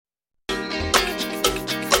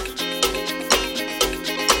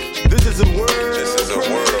is a world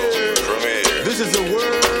premiere. This is a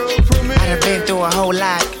world premiere. I done been through a whole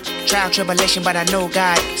lot. Trial, tribulation, but I know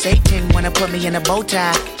God. Satan wanna put me in a bow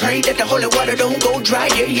tie. Pray that the holy water don't go dry,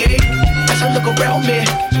 yeah. As I look around me,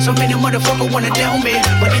 so many motherfuckers wanna down me,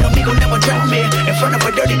 but enemy gon' never drown me. In front of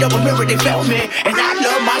a dirty double mirror, they found me, and I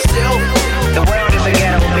love myself. The world is a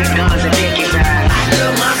ghetto, big guns and dick inside. I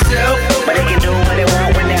love myself, But they can do what they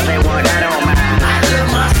want whenever they want, I don't mind. I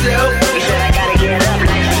love myself, He said I gotta get up,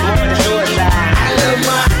 life is more than suicide. I love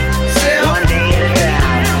myself. One day at a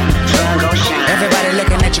time, sun gon' shine. Everybody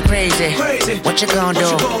looking at you crazy. What you gonna do?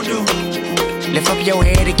 Lift up your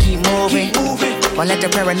head and keep moving. Or let the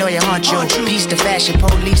paranoia haunt you. Peace to fashion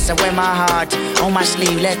police, I wear my heart on my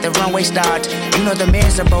sleeve, let the runway start. You know the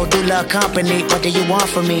miserable do love company. What do you want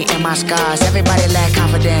from me and my scars? Everybody lack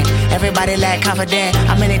confident. Everybody lack confident.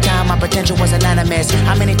 How many times my potential was anonymous?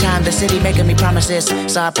 How many times the city making me promises?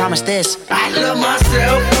 So I promise this. I love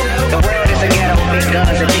myself. The world is a ghetto, big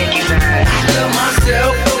guns and dick inside. I love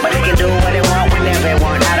myself. But they can do what they want whenever they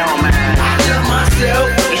want, I don't mind. I love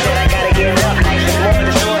myself. He said I gotta get up, life is more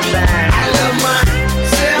than suicide. I love myself.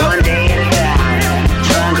 One day at a time,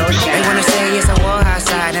 sun gon' shine. They wanna say it's a war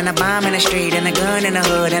outside, and a bomb in the street, and a gun in the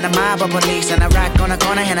hood, and a mob of police, and a rock on the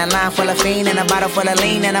corner, and a line full of fiend, and a bottle full of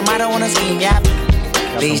lean, and a motto on a scheme, yep.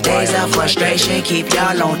 These days of frustration keep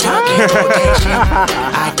y'all on talking rotation.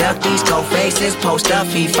 I duck these cold faces, post up,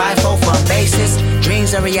 feed 5-4 from bases.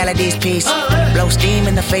 Dreams are reality's piece. Blow steam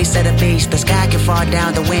in the face of the beast. The sky can fall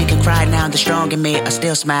down, the wind can cry now. The strong in me, I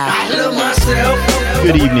still smile. I love myself.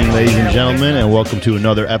 Good evening, ladies and gentlemen, and welcome to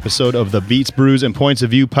another episode of the Beats, Brews, and Points of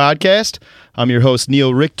View podcast. I'm your host,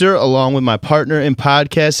 Neil Richter, along with my partner in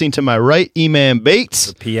podcasting to my right, E-Man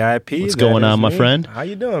Bates. PIP. What's going on, my friend? How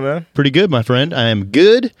you doing, man? Pretty good, my friend. I am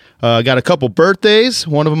good. Got a couple birthdays.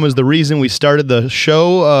 One of them was the reason we started the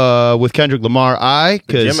show with Kendrick Lamar.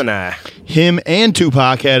 Gemini. Him and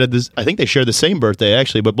Tupac had this. I think they shared the same birthday,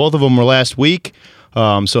 actually, but both of them were last week.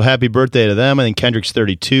 So happy birthday to them. I think Kendrick's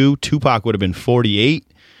 32. Tupac would have been 48.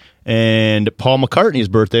 And Paul McCartney's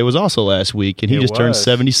birthday was also last week, and he just turned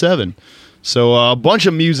 77. So a bunch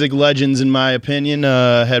of music legends, in my opinion,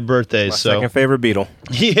 had birthdays. My second favorite Beatle.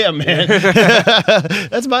 Yeah, man.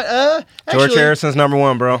 That's my George actually, Harrison's number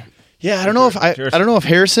one, bro. Yeah, I don't know if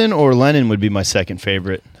Harrison or Lennon would be my second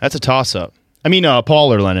favorite. That's a toss up. I mean,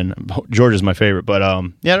 Paul or Lennon. George is my favorite, but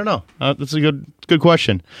yeah, I don't know. That's a good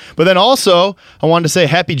question. But then also, I wanted to say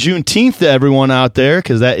happy Juneteenth to everyone out there,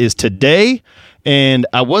 because that is today. And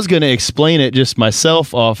I was going to explain it just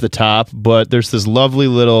myself off the top, but there's this lovely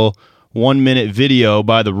little 1-minute video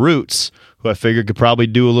by The Roots, who I figured could probably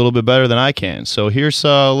do a little bit better than I can. So here's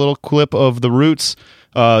a little clip of The Roots.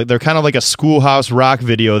 They're kind of like a schoolhouse rock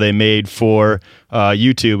video they made for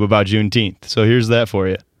YouTube about Juneteenth. So here's that for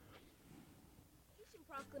you.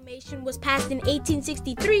 Proclamation was passed in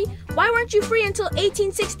 1863. Why weren't you free until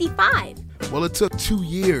 1865? Well, it took 2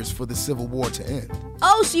 years for the Civil War to end.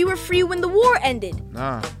 Oh, so you were free when the war ended.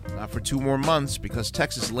 Nah, not for 2 more months, because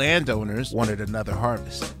Texas landowners wanted another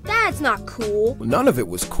harvest. That's not cool. Well, none of it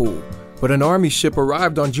was cool. But an army ship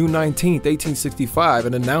arrived on June 19th, 1865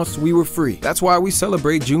 and announced we were free. That's why we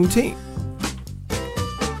celebrate Juneteenth.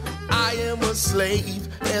 I am a slave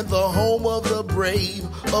and the home of the brave,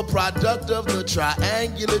 a product of the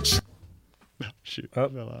triangular Shoot. Oh,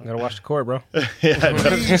 gotta watch the chord, bro.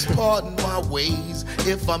 Please pardon my ways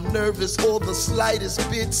if I'm nervous or the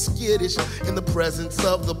slightest bit skittish. In the presence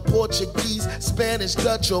of the Portuguese, Spanish,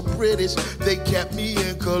 Dutch, or British, they kept me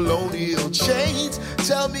in colonial chains.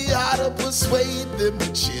 Tell me how to persuade them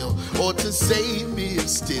to chill or to save me if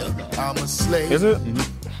still I'm a slave. Is it?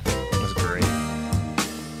 That's great.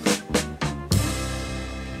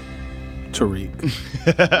 Tariq.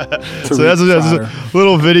 So that's a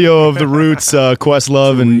little video of The Roots,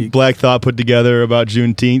 Questlove, and Black Thought put together about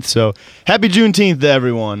Juneteenth. So happy Juneteenth to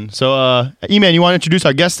everyone. So, E-Man, you want to introduce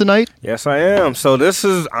our guest tonight? Yes, I am. So this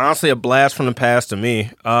is honestly a blast from the past to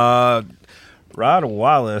me. Rod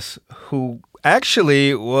Wallace, who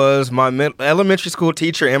actually was my elementary school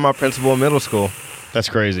teacher and my principal in middle school. That's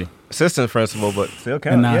crazy. Assistant principal, but still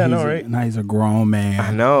kind of, right? Now he's a grown man.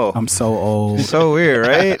 I know. I'm so old. So weird,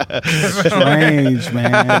 right? Strange,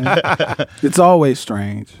 man. It's always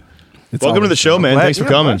strange. Welcome to the show, man. Thanks for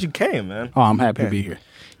coming. Glad you came, man. Oh, I'm happy to be here.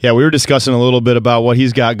 Yeah, we were discussing a little bit about what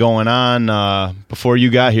he's got going on before you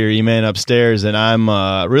got here, E-Man, upstairs, and I'm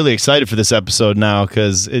really excited for this episode now,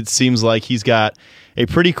 because it seems like he's got a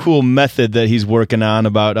pretty cool method that he's working on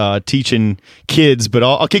about teaching kids. But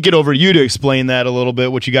I'll kick it over to you to explain that a little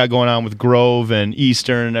bit, what you got going on with Grove and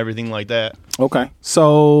Eastern and everything like that. Okay.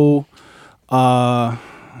 So,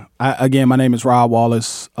 again, my name is Rod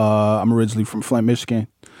Wallace. I'm originally from Flint, Michigan.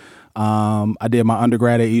 I did my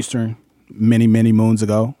undergrad at Eastern many, many moons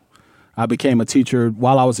ago. I became a teacher.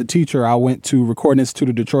 While I was a teacher, I went to Recording Institute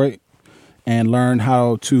of Detroit and learned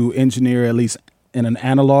how to engineer, at least in an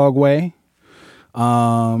analog way.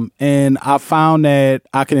 And I found that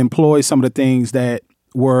I could employ some of the things that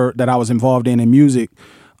I was involved in music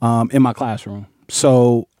in my classroom.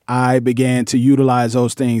 So I began to utilize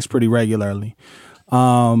those things pretty regularly.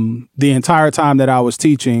 The entire time that I was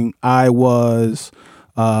teaching, I was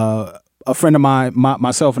a friend of mine,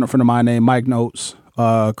 myself and a friend of mine named Mike Notes,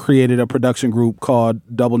 created a production group called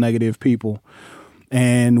Double Negative People.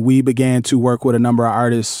 And we began to work with a number of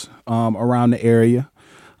artists around the area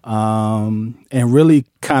and really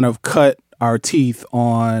kind of cut our teeth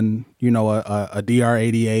on, a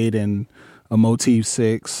DR88 and a Motif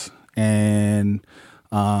 6 and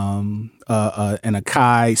a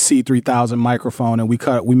Kai C3000 microphone, and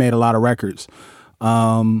we made a lot of records.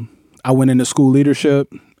 I went into school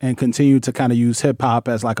leadership and continued to kind of use hip hop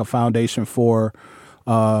as like a foundation for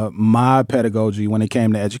my pedagogy when it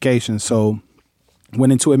came to education. So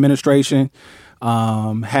went into administration,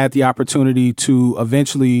 had the opportunity to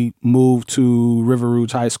eventually move to River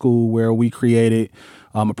Rouge High School, where we created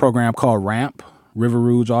a program called RAMP, River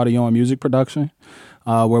Rouge Audio and Music Production,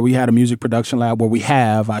 where we had a music production lab,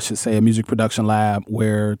 a music production lab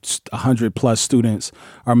where 100 plus students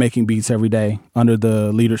are making beats every day under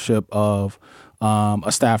the leadership of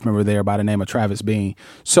a staff member there by the name of Travis Bean.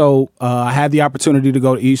 So I had the opportunity to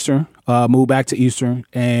go to Eastern, move back to Eastern,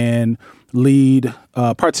 and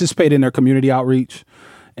participate in their community outreach,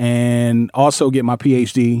 and also get my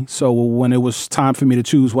PhD. So when it was time for me to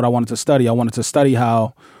choose what I wanted to study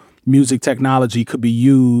how music technology could be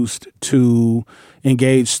used to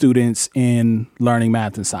engage students in learning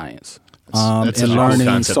math and science, that's and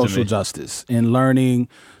learning social justice, and learning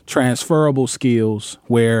transferable skills,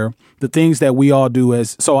 where the things that we all do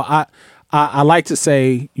I like to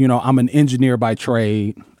say, I'm an engineer by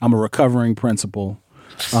trade. I'm a recovering principal.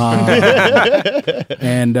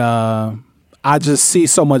 And I just see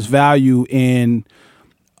so much value in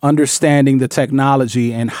understanding the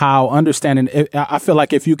technology and how I feel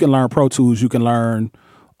like if you can learn Pro Tools, you can learn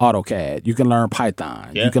AutoCAD, you can learn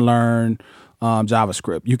Python, you can learn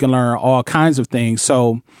JavaScript, you can learn all kinds of things.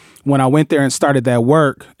 So when I went there and started that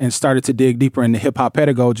work and started to dig deeper into hip hop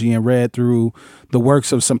pedagogy and read through the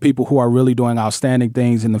works of some people who are really doing outstanding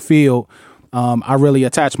things in the field, I really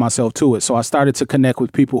attached myself to it. So I started to connect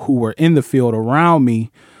with people who were in the field around me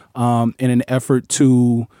in an effort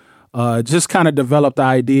to just kind of develop the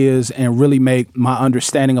ideas and really make my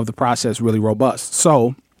understanding of the process really robust.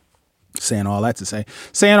 So saying all that to say,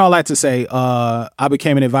 I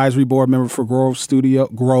became an advisory board member for Grove Studios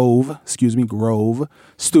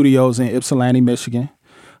in Ypsilanti, Michigan,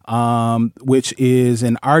 which is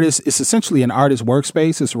it's essentially an artist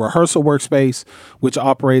workspace. It's a rehearsal workspace, which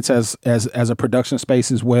operates as a production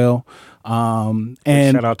space as well. And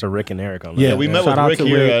shout out to Rick and Eric on that. Yeah, we met with Rick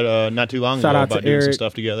here at, not too long ago about doing some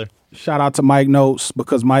stuff together. Shout out to Mike Notes,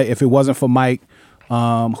 because if it wasn't for Mike,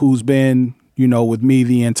 who's been, with me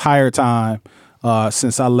the entire time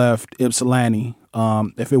since I left Ypsilanti,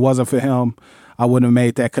 if it wasn't for him, I wouldn't have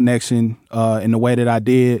made that connection in the way that I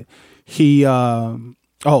did.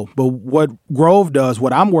 But what Grove does,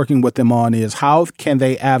 what I'm working with them on, is how can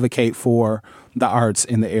they advocate for the arts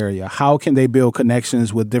in the area? How can they build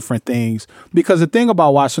connections with different things? Because the thing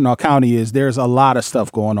about Washtenaw County is there's a lot of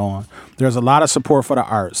stuff going on. There's a lot of support for the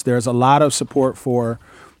arts. There's a lot of support for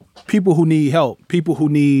people who need help, people who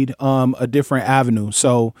need a different avenue.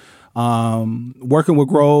 So working with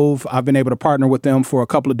Grove, I've been able to partner with them for a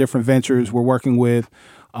couple of different ventures. We're working with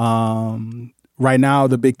right now,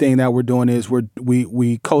 the big thing that we're doing is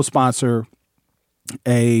we co-sponsor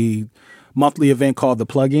a monthly event called the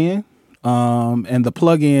Plug-In. And the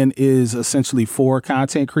Plug-In is essentially for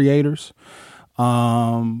content creators.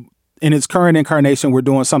 In its current incarnation, we're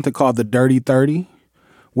doing something called the Dirty 30,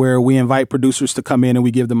 where we invite producers to come in and we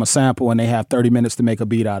give them a sample and they have 30 minutes to make a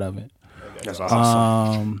beat out of it. That's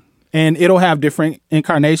awesome. And it'll have different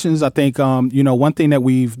incarnations. I think, one thing that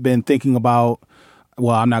we've been thinking about,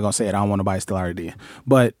 well, I'm not going to say it. I don't want nobody to steal our idea.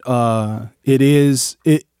 But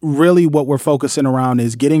it really what we're focusing around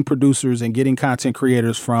is getting producers and getting content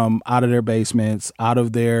creators from out of their basements, out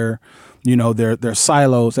of their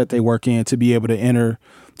silos that they work in, to be able to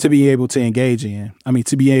engage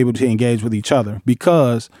with each other,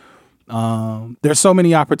 because there's so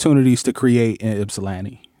many opportunities to create in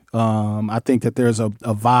Ypsilanti. I think that there's a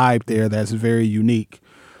vibe there that's very unique.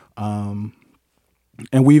 And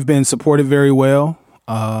we've been supported very well.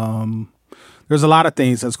 There's a lot of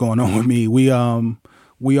things that's going on with me.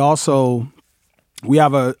 We also We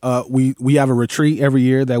have we have a retreat every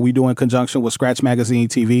year that we do in conjunction with Scratch Magazine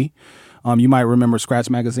TV. You might remember Scratch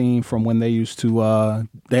Magazine from when they used to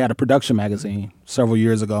they had a production magazine several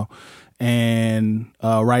years ago. And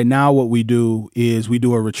right now what we do is we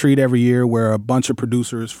do a retreat every year where a bunch of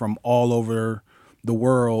producers from all over the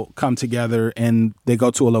world come together and they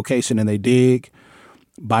go to a location and they dig,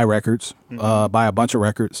 buy records, buy a bunch of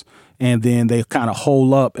records, and then they kind of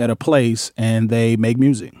hole up at a place and they make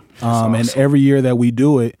music. Awesome. And every year that we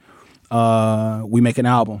do it, we make an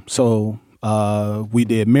album. So we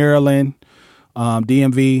did Maryland,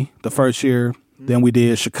 DMV the first year. Then we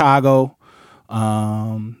did Chicago,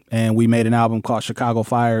 and we made an album called Chicago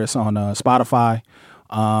Fire. It's on Spotify.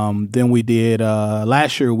 Then we did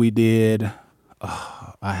last year. We did.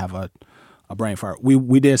 I have a brain fart.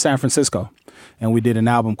 We did San Francisco, and we did an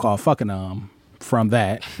album called Fucking from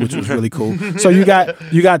that, which was really cool. So you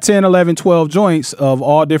got 10, 11, 12 joints of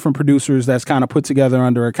all different producers that's kind of put together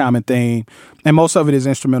under a common theme. And most of it is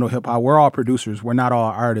instrumental hip hop. We're all producers. We're not all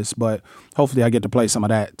artists, but hopefully I get to play some of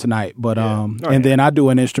that tonight. But then I do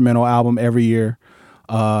an instrumental album every year.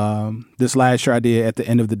 This last year I did At the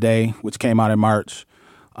End of the Day, which came out in March.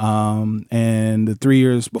 And the 3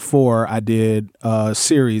 years before I did a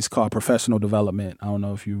series called Professional Development. I don't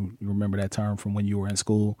know if you remember that term from when you were in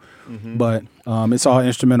school, but it's all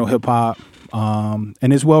instrumental hip hop,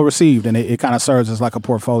 and it's well received, and it kind of serves as like a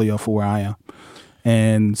portfolio for where I am.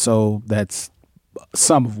 And so that's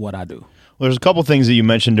some of what I do. Well, there's a couple things that you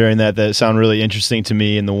mentioned during that sound really interesting to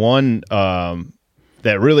me, and the one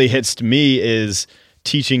that really hits me is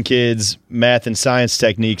teaching kids math and science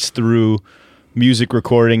techniques through music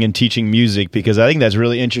recording and teaching music, because I think that's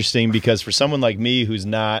really interesting, because for someone like me who's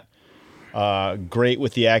not great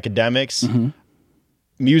with the academics,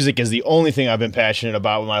 music is the only thing I've been passionate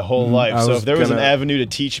about my whole life. So if there was an avenue to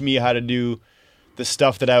teach me how to do the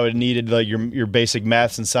stuff that I would needed, like your basic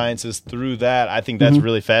maths and sciences through that, I think that's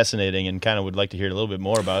really fascinating, and kind of would like to hear a little bit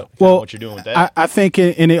more about what you're doing with that. I think,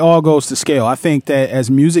 and it all goes to scale. I think that as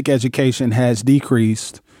music education has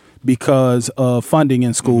decreased because of funding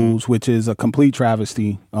in schools, which is a complete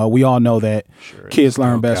travesty. We all know that kids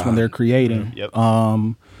learn best when they're creating.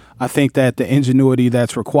 I think that the ingenuity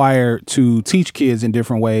that's required to teach kids in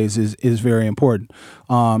different ways is very important.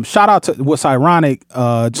 Shout out to what's ironic,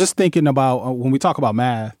 just thinking about when we talk about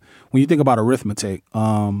math, when you think about arithmetic,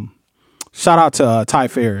 shout out to Ty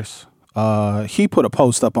Ferris. He put a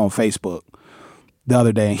post up on Facebook the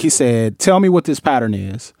other day, and he said, tell me what this pattern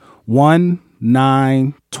is. 1,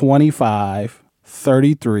 9, 25,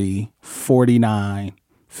 33, 49,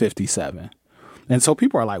 57. And so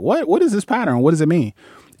people are like, what is this pattern? What does it mean?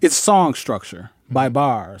 It's song structure by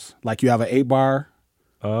bars. Like you have an 8-bar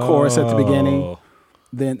chorus at the beginning.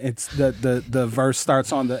 Then it's the verse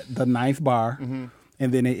starts on the 9th bar,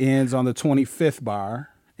 and then it ends on the 25th bar,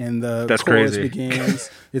 and the chorus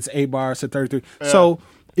begins. It's 8 bars to 33. So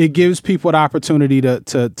it gives people the opportunity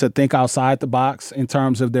to think outside the box in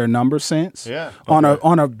terms of their number sense. On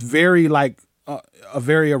a very a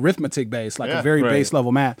very arithmetic base, like a very base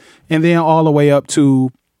level math, and then all the way up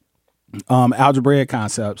to algebraic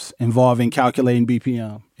concepts involving calculating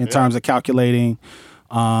BPM in terms of calculating,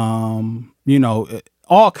 all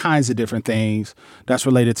kinds of different things that's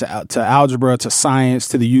related to algebra, to science,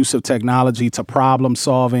 to the use of technology, to problem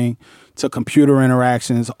solving, to computer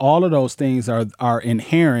interactions. All of those things are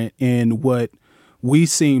inherent in what we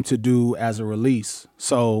seem to do as a release.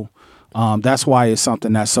 So that's why it's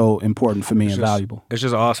something that's so important for me and valuable. It's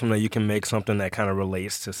just awesome that you can make something that kind of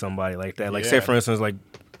relates to somebody like that. Like, say, for instance, like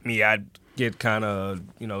me, I'd get kind of,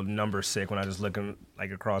 number sick when I just look at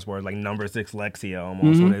like a crossword, like number dyslexia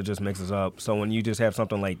almost, when it just mixes up. So when you just have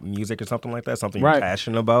something like music or something like that, something you're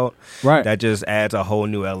passionate about, that just adds a whole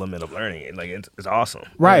new element of learning it. Like, it's awesome.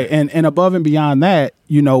 Right. And above and beyond that,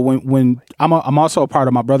 when I'm also a part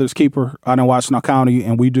of my Brother's Keeper out in Washtenaw County,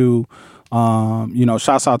 and we do,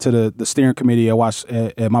 shouts out to the steering committee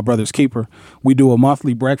at my Brother's Keeper. We do a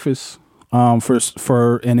monthly breakfast and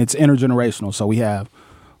it's intergenerational. So we have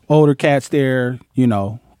older cats there,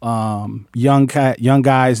 young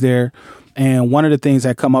guys there. And one of the things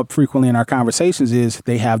that come up frequently in our conversations is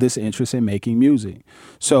they have this interest in making music.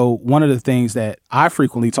 So one of the things that I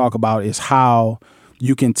frequently talk about is how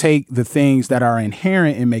you can take the things that are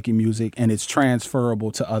inherent in making music and it's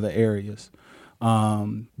transferable to other areas,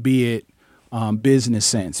 be it business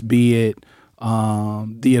sense, be it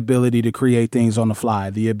the ability to create things on the fly,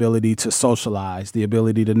 the ability to socialize, the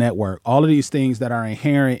ability to network. All of these things that are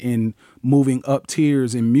inherent in moving up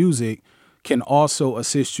tiers in music can also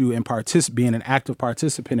assist you in being an active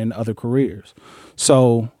participant in other careers.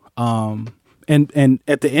 So, and And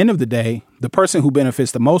at the end of the day, the person who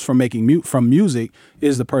benefits the most from making from music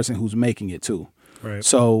is the person who's making it too. Right.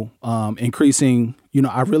 So increasing,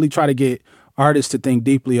 I really try to get artists to think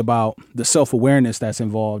deeply about the self-awareness that's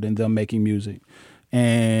involved in them making music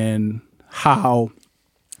and how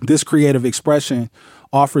this creative expression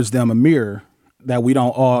offers them a mirror that we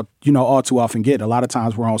don't all too often get. A lot of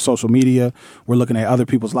times we're on social media, we're looking at other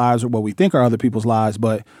people's lives or what we think are other people's lives.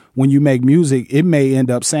 But when you make music, it may end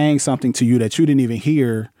up saying something to you that you didn't even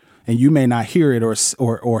hear, and you may not hear it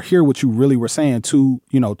or hear what you really were saying 2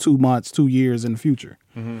 months, 2 years in the future.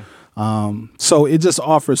 Mm-hmm. So it just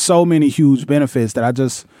offers so many huge benefits that I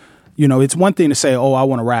just, it's one thing to say, oh, I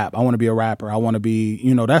want to rap. I want to be a rapper. I want to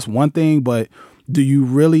be, that's one thing. But do you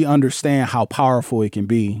really understand how powerful it can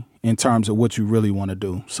be in terms of what you really want to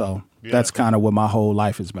do? So that's kind of what my whole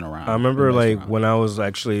life has been around. I remember when I was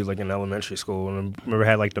actually in elementary school, and I remember I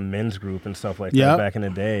had the men's group and stuff like that back in the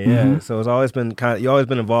day. Mm-hmm. Yeah. So it's always been you always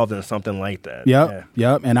been involved in something like that.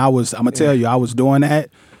 Yep. And I'm gonna tell you, I was doing that,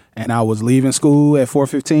 and I was leaving school at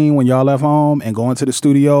 4:15 when y'all left home and going to the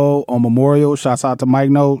studio on Memorial. Shouts out to Mike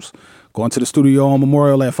Notes. Going to the studio on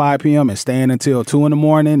Memorial at 5 p.m. and staying until 2 in the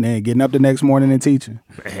morning and getting up the next morning and teaching.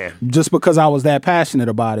 Man. Just because I was that passionate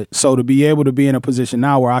about it. So to be able to be in a position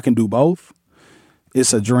now where I can do both,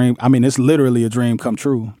 it's a dream. I mean, it's literally a dream come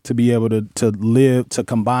true to be able to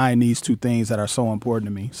combine these two things that are so important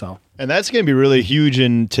to me. So, and that's going to be really huge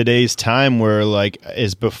in today's time where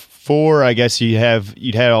is before, I guess you'd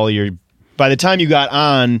had all your, by the time you got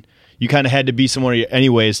on, you kind of had to be somewhere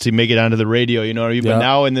anyways to make it onto the radio, But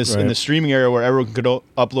now in the streaming era where everyone could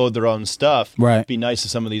upload their own stuff, it'd be nice if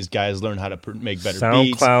some of these guys learn how to make better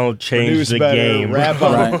beats. SoundCloud changed the game. Rap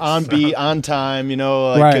on beat, on time,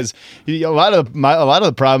 because a lot of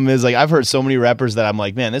the problem is I've heard so many rappers that I'm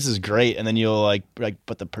like, man, this is great, and then you'll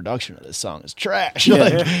but the production of this song is trash.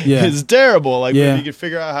 It's terrible. If you could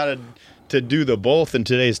figure out how to do the both in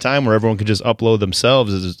today's time where everyone could just upload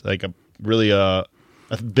themselves is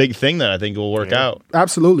a big thing that I think will work out.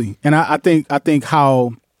 Absolutely. And I think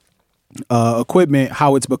how equipment,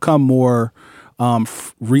 how it's become more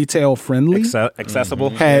retail friendly,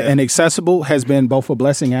 accessible, and accessible has been both a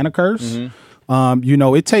blessing and a curse.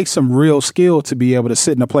 Mm-hmm. It takes some real skill to be able to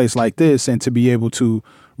sit in a place like this and to be able to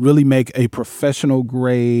really make a professional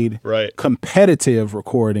grade, competitive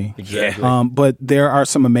recording. Exactly. But there are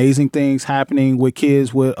some amazing things happening with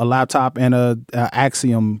kids with a laptop and a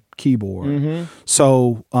Axiom keyboard. Mm-hmm.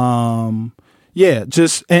 So,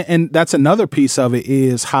 and that's another piece of it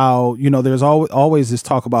is how, there's always this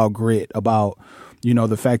talk about grit, about,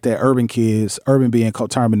 the fact that urban being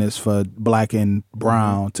coterminous for black and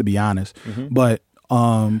brown, to be honest, but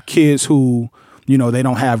kids who, they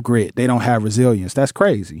don't have grit, they don't have resilience. That's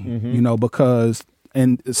crazy, because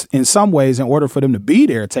in some ways, in order for them to be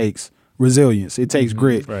there, it takes resilience, it takes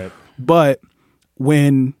grit. Right. But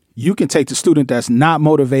when you can take the student that's not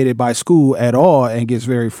motivated by school at all and gets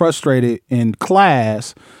very frustrated in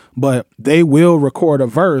class, but they will record a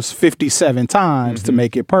verse 57 times to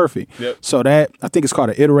make it perfect. Yep. So that, I think it's called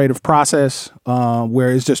an iterative process,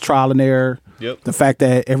 where it's just trial and error. Yep. The fact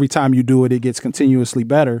that every time you do it, it gets continuously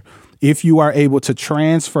better. If you are able to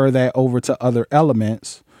transfer that over to other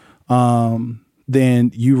elements,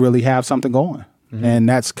 then you really have something going. Mm-hmm. And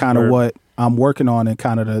that's kind of what I'm working on in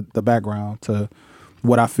kind of the background to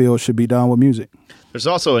what I feel should be done with music. There's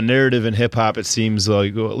also a narrative in hip hop, it seems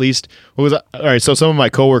like, at least, all right, so some of my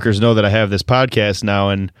coworkers know that I have this podcast now,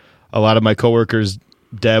 and a lot of my coworkers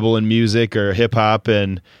dabble in music or hip hop,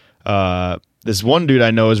 and this one dude I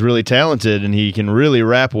know is really talented, and he can really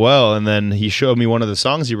rap well, and then he showed me one of the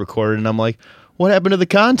songs he recorded, and I'm like, what happened to the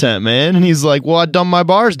content, man? And he's like, well, I dumbed my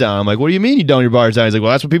bars down. I'm like, what do you mean you dumbed your bars down? He's like,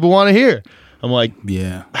 well, that's what people want to hear. I'm like,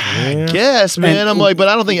 I guess, man. And I'm like, but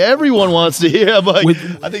I don't think everyone wants to hear. I'm like,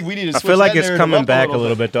 I think we need to switch. I feel like that it's coming back a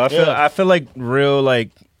little bit, though. I feel like real,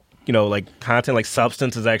 content,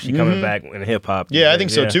 substance is actually coming back in hip hop. Yeah, I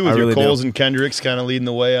think so too. With your Coles and Kendricks kind of leading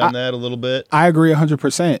the way on that a little bit. I agree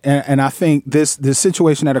 100%. And I think this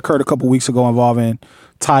situation that occurred a couple weeks ago involving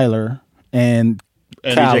Tyler and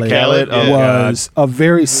Khaled was a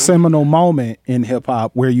very seminal moment in hip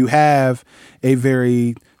hop where you have a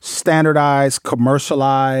very standardized,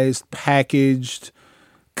 commercialized, packaged,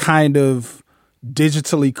 kind of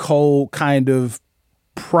digitally cold kind of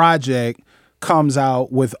project comes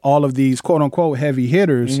out with all of these quote unquote heavy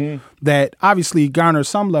hitters that obviously garner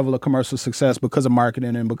some level of commercial success because of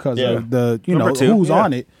marketing and because of the, who's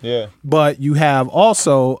on it. Yeah. But you have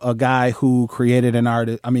also a guy who created an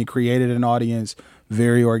audience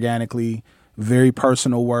very organically, very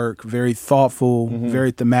personal work, very thoughtful,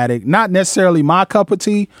 very thematic. Not necessarily my cup of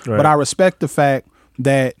tea, but I respect the fact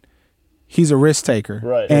that He's a risk taker,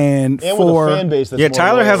 Right. And with for a fan base that's Yeah, more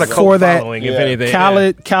Tyler has a loyal. cult following, if anything.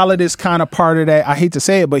 Khaled is kind of part of that. I hate to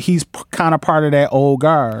say it, but he's kind of part of that old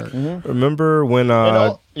guard. Remember when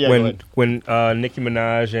go ahead. Nicki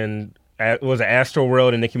Minaj and was it Astro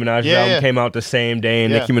World and Nicki Minaj's album came out the same day,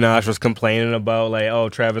 and Nicki Minaj was complaining about like, oh,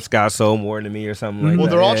 Travis Scott sold more than me or something like that. Well,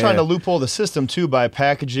 they're all trying to loophole the system too by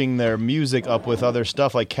packaging their music up with other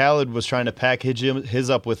stuff. Like Khaled was trying to package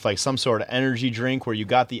his up with like some sort of energy drink where you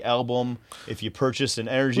got the album if you purchased an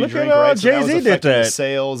energy drink, right? So Jay-Z did affecting that. the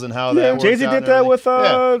sales and how that worked Jay-Z out did and that with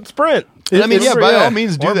everything. Sprint. I mean, by all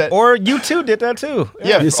means, do that. Or U2 did that too.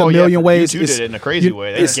 Yeah, It's a million ways. You did it in a crazy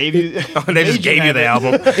way. They gave you. They just gave you the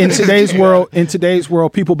album. In today's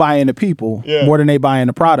world, people buy into people more than they buy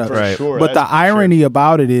into products. Right. Sure, But the that's for irony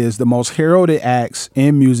about it is the most heralded acts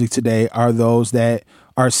in music today are those that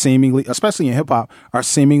are seemingly, especially in hip hop, are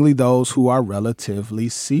seemingly those who are relatively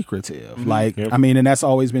secretive. Like, I mean, and that's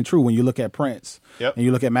always been true. When you look at Prince and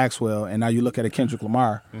you look at Maxwell, and now you look at a Kendrick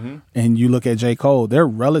Lamar, and you look at J. Cole, they're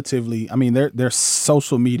relatively, I mean, they're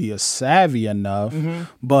social media savvy enough,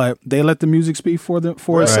 but they let the music speak for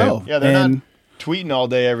itself. Yeah, they're not tweeting all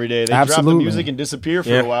day every day. They drop the music and disappear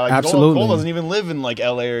for a while. Like Cole doesn't even live in like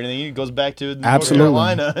LA or anything. He goes back to North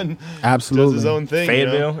Carolina and does his own thing.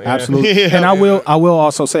 Fayetteville. You know? Absolutely. And I will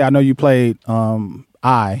also say, I know you played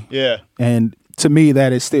I. Yeah. And to me,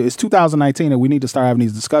 that is still, it's 2019 and we need to start having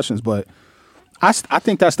these discussions, but I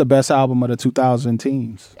think that's the best album of the 2000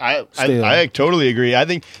 teens. I totally agree. I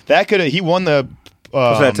think that he won the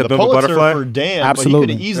To Pimp a Pulitzer Butterfly? for Damn, Absolutely. but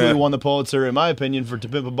he could have easily won the Pulitzer, in my opinion, for To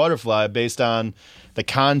Pimp a Butterfly based on the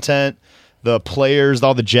content, the players,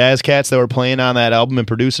 all the jazz cats that were playing on that album and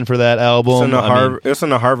producing for that album. It's in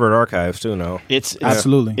the Harvard archives too now. It's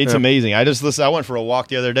Absolutely. It's amazing. I went for a walk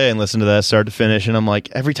the other day and listened to that start to finish, and I'm like,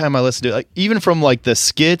 every time I listen to it, like even from like the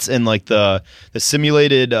skits and like the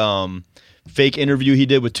simulated fake interview he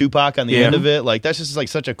did with Tupac on the end of it, like that's just like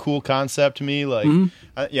such a cool concept to me. Like,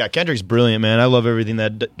 Kendrick's brilliant, man. I love everything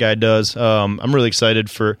that guy does. I'm really excited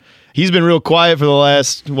for. He's been real quiet for the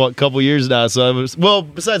last couple years now. So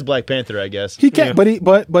besides Black Panther, I guess He can't,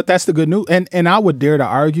 but that's the good news. And I would dare to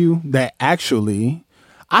argue that actually,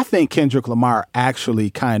 I think Kendrick Lamar actually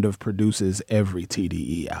kind of produces every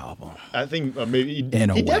TDE album. I think maybe In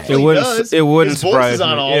a way. definitely does. It wouldn't His voice surprise is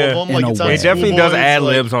on me. all Yeah. of them. In Like a it's way. on He definitely does Schoolboys, ad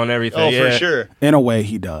like- libs on everything. Oh, for sure. In a way,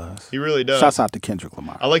 he does. He really does. Shouts out to Kendrick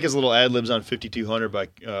Lamar. I like his little ad libs on 5200 by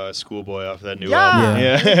Schoolboy off that new Yeah. album.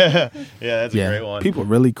 Yeah. Yeah, that's a great one. People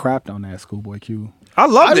really crapped on that Schoolboy Q. I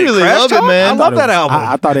love it. really Crash love it, Talk? man. I love that album.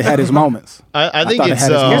 I thought it had its moments. I think thought it it's.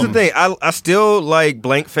 had its Here's the moments. thing. I still like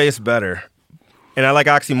Blank Face better. And I like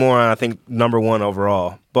Oxymoron, I think, #1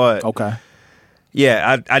 overall. But Okay.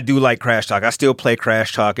 yeah, I do like Crash Talk. I still play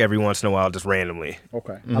Crash Talk every once in a while, just randomly.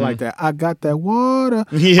 Okay. I like that. I got that water.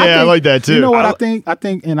 Yeah, I like that, too. You know what I think? I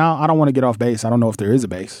think, and I don't want to get off base. I don't know if there is a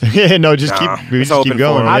base. Yeah, no, just keep open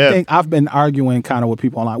going. for I Yeah. think I've been arguing kind of with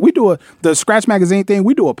people online. We do the Scratch Magazine thing.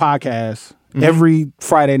 We do a podcast every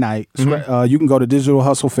Friday night. You can go to Digital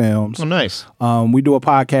Hustle Films. Oh, nice. We do a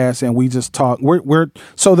podcast and we just talk. We're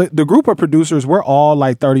so the group of producers. We're all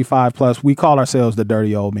like 35 plus. We call ourselves the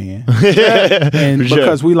dirty old men, and For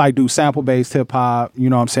because sure. we like do sample based hip hop. You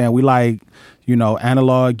know what I'm saying? We like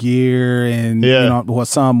analog gear and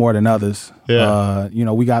some more than others. Yeah.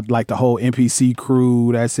 We got like the whole NPC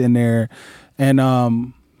crew that's in there,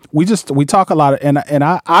 and we talk a lot. And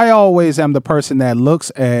I always am the person that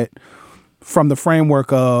looks at from the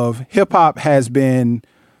framework of hip hop has been.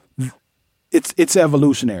 It's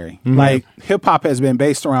evolutionary. Like hip hop has been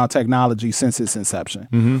based around technology since its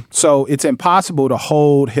inception. So it's impossible to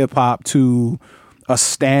hold hip hop to a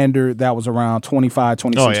standard that was around 25,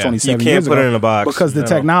 26, 27 You can't years put ago it in a box. because the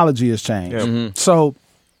technology has changed. So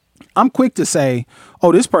I'm quick to say,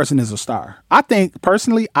 oh, this person is a star. I think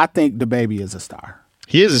DaBaby is a star.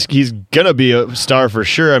 He's gonna be a star for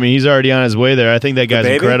sure. I mean, he's already on his way there. I think that guy's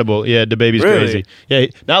DaBaby? incredible. Yeah, DaBaby's Really? crazy. Yeah,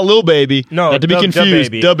 not Lil Baby. No, not to be Da-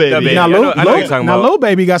 confused. DaBaby. DaBaby. DaBaby. Now, I know what you're talking about. Lil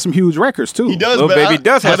Baby got some huge records too. He does. Lil but Baby I-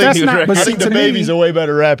 does have I think some huge not- records. but I think to me- DaBaby's a way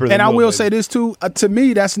better rapper than And I Lil will Baby. say this too. To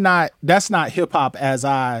me, that's not hip hop as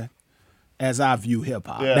I view hip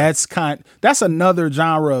hop. Yeah. That's another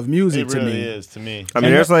genre of music It to really me. is to me. I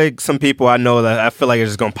mean, there's like some people I know that I feel like it's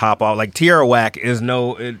just gonna pop off. Like Tierra Whack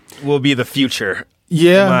it will be the future.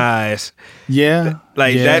 Yeah. In my eyes. Yeah,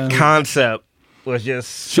 Like yeah. that concept was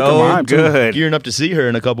just She can so rhyme, too. good. Gearing up to see her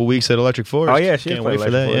in a couple weeks at Electric Forest. Oh, yeah, she can't played wait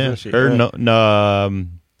for that. Electric Yeah, Forest, isn't she? her Yeah. no.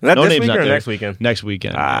 Is that No this name's week not or there. next weekend? Next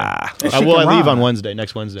weekend. Ah. And she Well, can I leave rhyme. on Wednesday.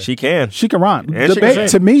 Next Wednesday. She can. She can rhyme. And she can sing.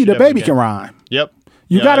 To me, She the definitely baby can rhyme. Yep.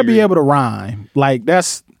 You Yeah, got I to be agree. able to rhyme. Like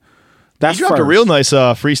that's That's he dropped a first. real nice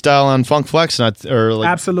freestyle on Funk Flex, Absolutely.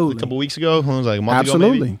 a couple weeks ago. It was like a month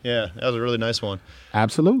Absolutely. ago, maybe. Yeah, that was a really nice one.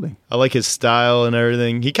 Absolutely. I like his style and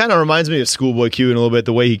everything. He kind of reminds me of Schoolboy Q in a little bit,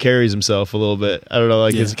 the way he carries himself a little bit. I don't know,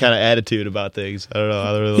 like his kind of attitude about things. I don't know.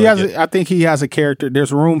 I really like it. I think he has a character.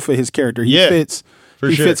 There's room for his character. He fits.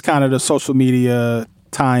 He fits kind of the social media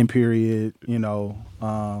time period,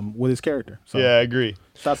 with his character. So, yeah, I agree.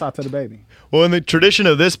 Shouts out to the baby. Well, in the tradition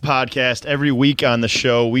of this podcast, every week on the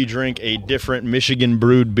show, we drink a different Michigan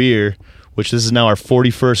brewed beer, which this is now our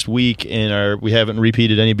 41st week, and we haven't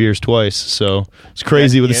repeated any beers twice. So it's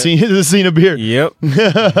crazy with the scene of beer. Yep.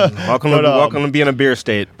 Welcome to being a beer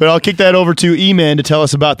state. But I'll kick that over to E-Man to tell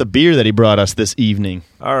us about the beer that he brought us this evening.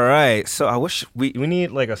 All right. So I wish we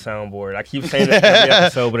need like a soundboard. I keep saying this every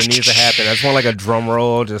episode, but it needs to happen. I just want like a drum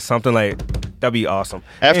roll, just something like that'd be awesome.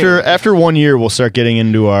 After 1 year, we'll start getting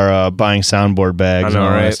into our buying soundboard bags and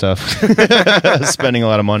all that stuff. Spending a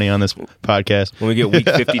lot of money on this podcast. When we get week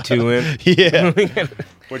 52 in. Yeah.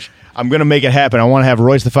 Which I'm going to make it happen. I want to have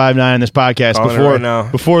Royce the 5'9" in this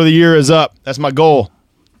podcast before the year is up. That's my goal.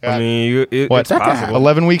 I mean, it's possible.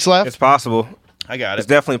 11 weeks left? It's possible. I got it. It's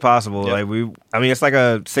definitely possible. Yep. It's like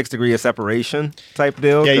a 6 degree of separation type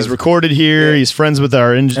deal. Yeah, he's recorded here. Yeah. He's friends with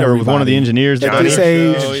with one of the engineers. At this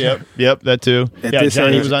age. Yep, that too. At this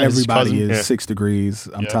Johnny age, was on his everybody cousin. is 6 degrees.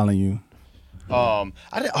 I'm telling you.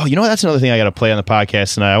 That's another thing I got to play on the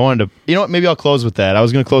podcast tonight. I wanted to, you know what? Maybe I'll close with that. I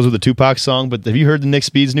was going to close with a Tupac song, but have you heard the Nick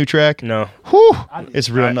Speed's new track? No. Whew, it's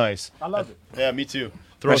real nice. I love it. Yeah, me too.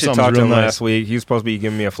 I actually talked to him last week. He was supposed to be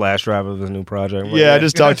giving me a flash drive of his new project. Yeah, I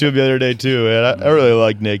just talked to him the other day too, and I really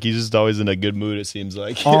like Nick. He's just always in a good mood, it seems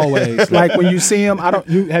like. Always. Like when you see him,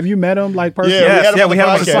 have you met him like personally? Yeah, we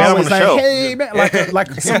had him on the show. Hey man,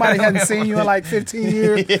 like somebody hadn't seen you in like 15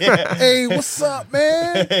 years. Hey, what's up,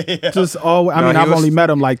 man? Just I've only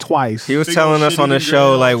met him like twice. He was telling us on the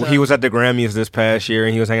show like he was at the Grammys this past year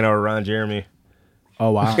and he was hanging out with Ron Jeremy.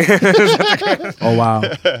 Oh wow!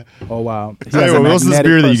 Oh wow! Anyway, what's this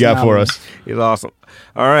beer that you got for us? He's awesome.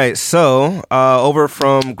 All right, so over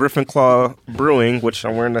from Griffin Claw Brewing, which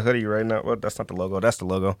I'm wearing the hoodie right now. Well, that's not the logo. That's the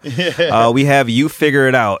logo. We have You Figure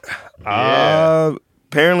It Out. Yeah.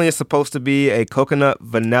 Apparently, it's supposed to be a coconut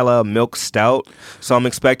vanilla milk stout. So I'm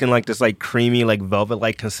expecting like this like creamy like velvet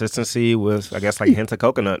like consistency with I guess like hints of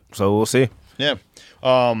coconut. So we'll see. Yeah.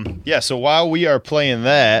 So while we are playing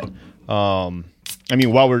that.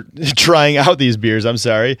 While we're trying out these beers, I was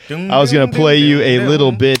going to play you a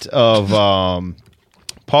little bit of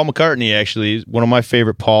Paul McCartney, actually, one of my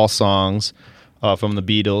favorite Paul songs from the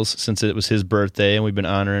Beatles, since it was his birthday, and we've been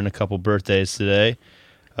honoring a couple birthdays today.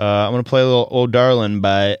 I'm going to play a little Old Darlin'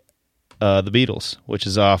 by the Beatles, which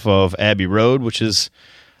is off of Abbey Road, which is,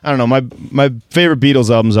 I don't know, my favorite Beatles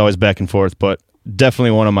album is always Back and Forth, but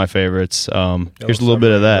definitely one of my favorites. Here's a little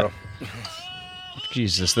bit of that.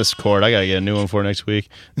 Jesus, this chord, I got to get a new one for next week.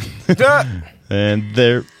 And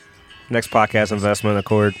there. Next podcast investment, a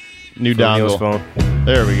chord. New dongle. Phone.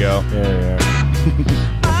 There we go. Yeah.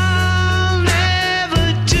 I'll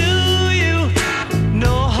never do you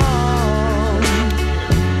no harm.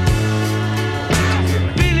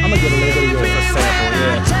 I'm going to get a little bit of It's a sample,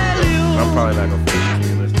 yeah. I'm probably not going to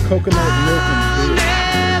finish it. coconut milk and beer.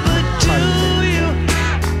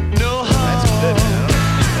 That's good, man.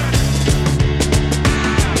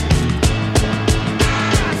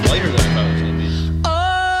 Lighter than I thought it was going to be.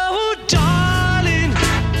 Oh, darling,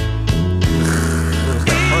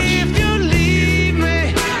 if you leave me,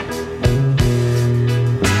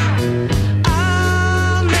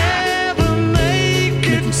 I'll never make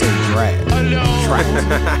it You say drag. alone.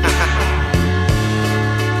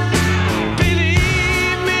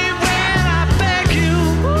 Believe me when I beg you,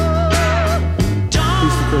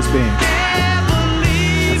 Peace to Chris Bean. never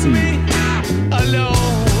leave me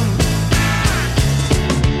alone.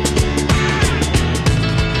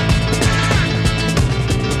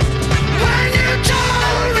 When you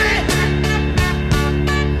told me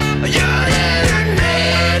you didn't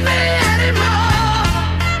need me anymore,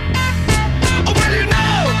 well, you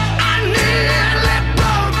know I nearly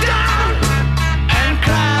broke down and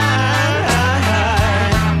cried.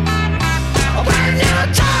 When you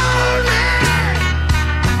told me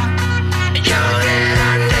you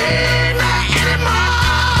didn't need me anymore,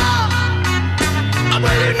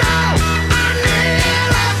 well, you know I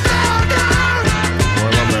nearly broke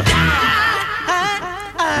down.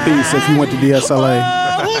 Peace. If you went to DSLA,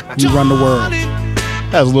 you run the world.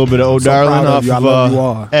 That was a little bit of Old So Darlin' proud off of you. I love you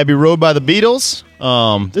all. of Abbey Road by the Beatles.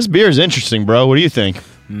 This beer is interesting, bro. What do you think?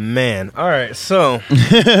 Man, all right. So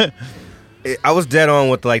I was dead on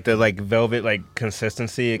with like the like velvet like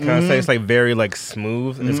consistency. It kind of tastes like very like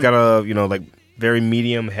smooth. It's got a like very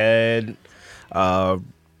medium head.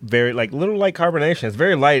 Very little light carbonation. It's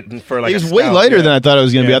very light for It was way lighter than I thought it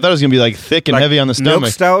was going to be. I thought it was going to be heavy and heavy on the stomach.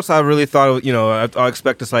 Milk stouts, I really thought I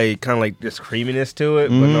expect this kind of this creaminess to it,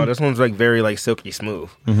 but no, this one's very silky smooth.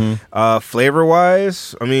 Flavor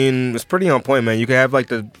wise, I mean, it's pretty on point, man. You can have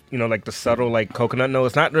the subtle coconut note.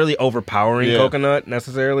 It's not really overpowering coconut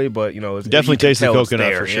necessarily, but it's definitely tastes the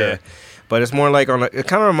coconut for sure. Yeah. But it's more it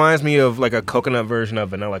kind of reminds me of a coconut version of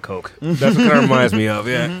vanilla Coke. That's what it kind of reminds me of.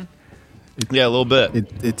 Yeah. Yeah, a little bit.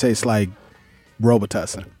 It tastes like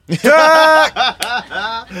Robitussin.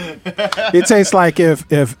 It tastes like if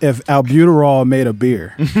albuterol made a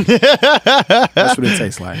beer. That's what it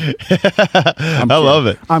tastes like. I love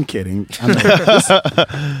it. I'm kidding.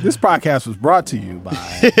 This podcast was brought to you by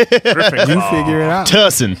You Figure It Out.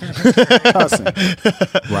 Tussin.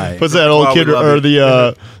 Right. What's that old kid or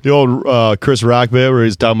the old Chris Rock bit where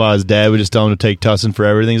he's talking about his dad would just tell him to take Tussin for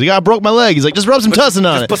everything. He's like, I broke my leg. He's like, just rub some Tussin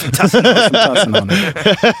on it. Put some Tussin on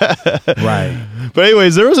it. Right. But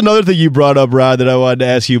anyways, there was another thing you brought up, Rod, that I wanted to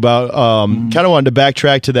ask you about. Kind of wanted to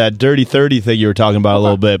backtrack to that Dirty 30 thing you were talking about a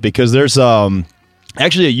little bit, because there's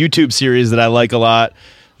actually a YouTube series that I like a lot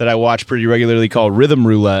that I watch pretty regularly called Rhythm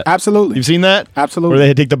Roulette. Absolutely. You've seen that? Absolutely. Where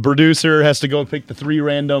they take the producer, has to go pick the 3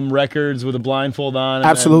 random records with a blindfold on. And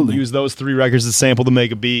Absolutely. use those 3 records as sample to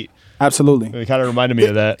make a beat. Absolutely. It kind of reminded me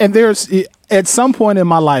of that. And there's, at some point in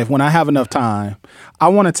my life, when I have enough time, I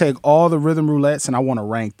want to take all the Rhythm Roulettes and I want to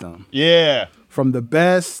rank them. Yeah. From the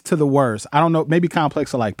best to the worst. I don't know. Maybe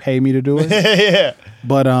Complex will pay me to do it. Yeah.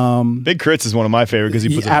 But Big Crits is one of my favorite because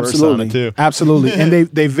he puts a verse on it too. Absolutely. And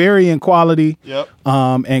they vary in quality. Yep.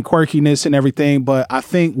 And quirkiness and everything. But I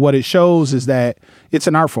think what it shows is that it's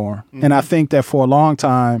an art form. Mm-hmm. And I think that for a long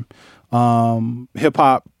time, hip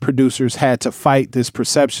hop producers had to fight this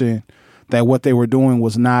perception that what they were doing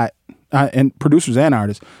was not, and producers and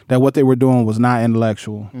artists, that what they were doing was not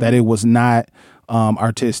intellectual, that it was not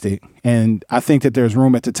artistic. And I think that there's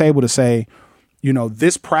room at the table to say,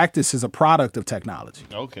 this practice is a product of technology.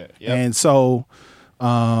 Okay. Yep. And so,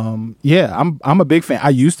 I'm a big fan. I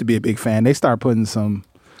used to be a big fan. They started putting some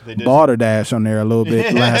Balderdash on there a little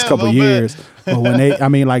bit the last couple of years. But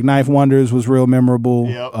when Ninth Wonders was real memorable.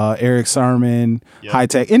 Yep. Eric Sermon, yep. High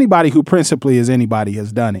Tech, anybody who principally is anybody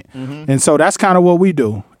has done it. Mm-hmm. And so that's kind of what we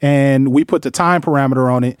do. And we put the time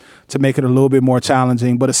parameter on it to make it a little bit more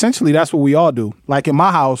challenging. But essentially, that's what we all do. Like in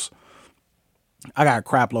my house, I got a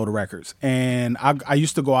crap load of records. And I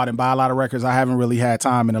used to go out and buy a lot of records. I haven't really had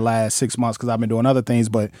time in the last 6 months because I've been doing other things.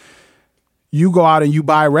 But you go out and you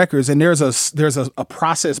buy records, and there's a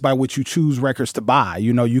process by which you choose records to buy.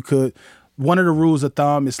 You could, one of the rules of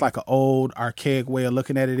thumb, it's like an old archaic way of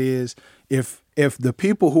looking at it is, if the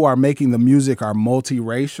people who are making the music are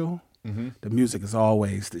multiracial, mm-hmm. the music is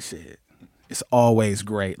always the shit. It's always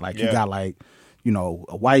great. You got a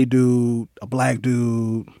white dude, a black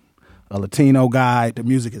dude, a Latino guy. The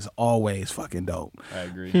music is always fucking dope. I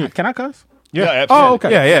agree. Can I cuss? Yeah, absolutely. Oh,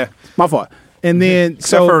 okay. Yeah. My fault. And then,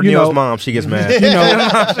 except for Neil's mom, she gets mad. Yeah,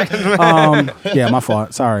 my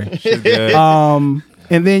fault. Sorry. She's good.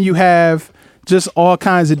 And then you have just all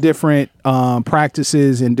kinds of different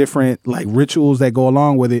practices and different rituals that go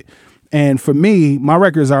along with it. And for me, my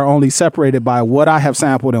records are only separated by what I have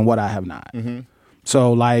sampled and what I have not. Mm-hmm.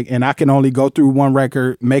 So and I can only go through one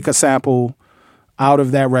record, make a sample out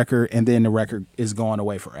of that record, and then the record is going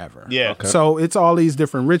away forever. Yeah. Okay. So it's all these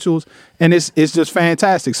different rituals, and it's just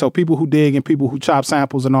fantastic. So people who dig and people who chop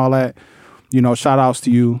samples and all that, shout outs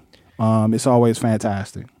to you. It's always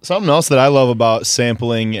fantastic. Something else that I love about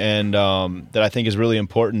sampling and that I think is really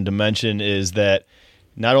important to mention is that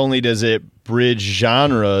not only does it bridge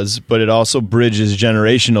genres, but it also bridges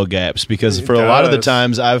generational gaps, because for a lot of the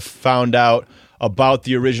times I've found out about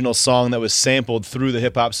the original song that was sampled through the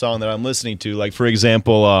hip-hop song that I'm listening to. Like, for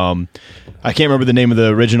example, I can't remember the name of the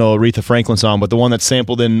original Aretha Franklin song, but the one that's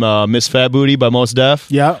sampled in Miss Fat Booty by Mos Def.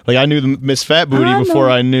 Yeah. I knew the Miss Fat Booty before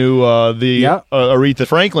I knew the Aretha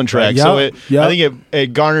Franklin track. So I think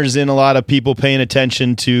it garners in a lot of people paying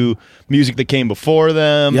attention to music that came before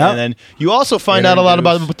them. And then you also find out a lot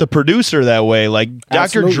about the producer that way.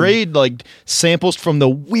 Dr. Dre, samples from the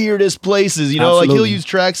weirdest places. He'll use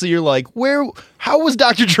tracks that you're like, how was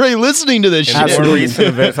Dr. Dre listening to this shit? In more recent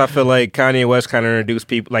events, I feel like Kanye West kind of introduced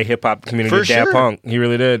people, hip hop community, to Daft Punk. He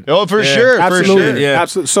really did. Oh, for sure, absolutely, for sure. Yeah.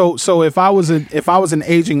 Absolutely. So if I was an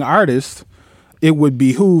aging artist, it would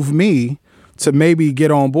behoove me to maybe get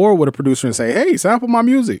on board with a producer and say, "Hey, sample my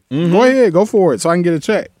music. Mm-hmm. Go ahead, go for it, so I can get a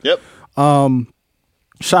check." Yep.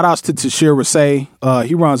 Shout outs to Tashir Rasay.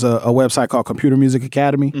 He runs a website called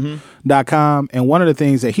computermusicacademy.com. And one of the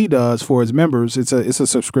things that he does for his members, it's a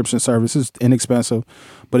subscription service. It's inexpensive,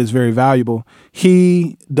 but it's very valuable.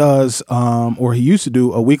 He does, or he used to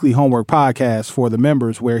do, a weekly homework podcast for the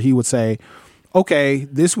members where he would say, okay,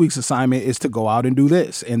 this week's assignment is to go out and do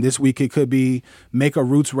this. And this week it could be make a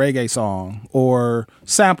roots reggae song or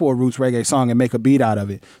sample a roots reggae song and make a beat out of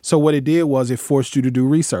it. So what it did was it forced you to do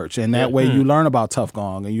research. And that way you learn about Tough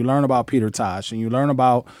Gong and you learn about Peter Tosh and you learn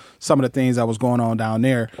about some of the things that was going on down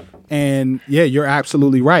there. And yeah, you're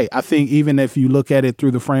absolutely right. I think even if you look at it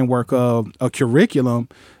through the framework of a curriculum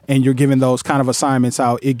and you're giving those kind of assignments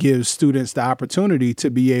out, it gives students the opportunity to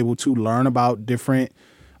be able to learn about different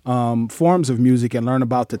forms of music and learn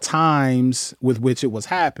about the times with which it was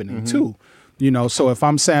happening too. So if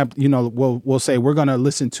I'm we'll say we're going to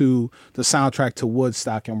listen to the soundtrack to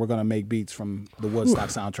Woodstock and we're going to make beats from the Woodstock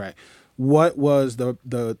soundtrack. What was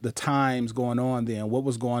the times going on then? What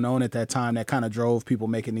was going on at that time that kind of drove people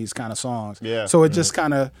making these kind of songs? Yeah. So it just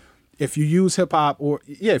kind of, if you use hip hop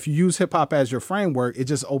as your framework, it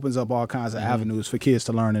just opens up all kinds of avenues for kids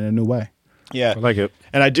to learn in a new way. Yeah, I like it.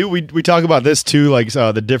 And we talk about this too, like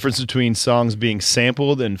the difference between songs being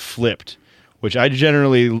sampled and flipped, which I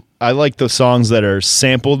like the songs that are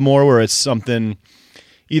sampled more, where it's something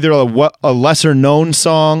either a lesser known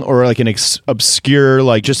song or like an obscure,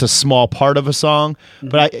 like just a small part of a song.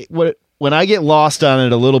 But when I get lost on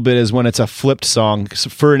it a little bit is when it's a flipped song. So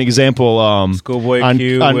for an example, Schoolboy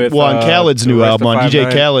Q on Khaled's new album, on DJ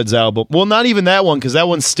 9. Khaled's album. Well, not even that one, because that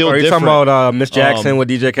one's still Are you different. talking about Miss Jackson with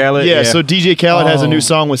DJ Khaled? Yeah, so DJ Khaled has a new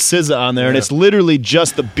song with SZA on there, and it's literally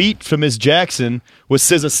just the beat from Miss Jackson with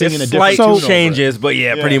SZA singing a different tune. Slight changes, but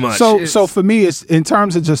pretty much. So for me, it's in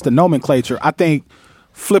terms of just the nomenclature, I think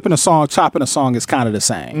flipping a song, chopping a song is kind of the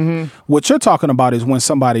same. What you're talking about is when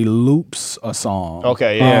somebody loops a song.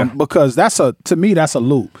 Okay, yeah. Because to me, that's a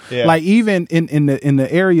loop. Yeah. Like even in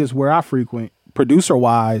the areas where I frequent, producer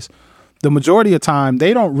wise, the majority of time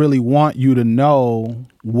they don't really want you to know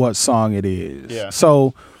what song it is. Yeah.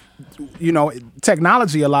 So,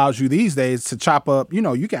 technology allows you these days to chop up,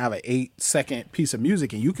 you can have an 8-second piece of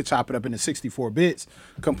music and you could chop it up into 64 bits,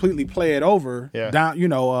 completely play it over,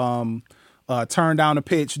 down, turn down the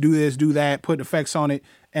pitch, do this, do that, put effects on it,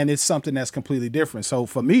 and it's something that's completely different. So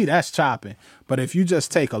for me, that's chopping. But if you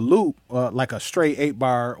just take a loop, like a straight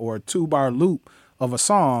 8-bar or 2-bar loop of a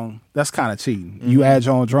song, that's kind of cheating. You add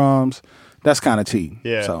your own drums, that's kind of cheating.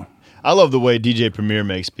 Yeah. So I love the way DJ Premier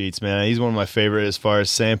makes beats, man. He's one of my favorite as far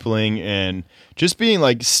as sampling and just being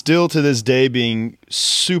like still to this day being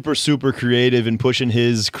super, super creative and pushing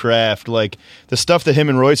his craft. Like the stuff that him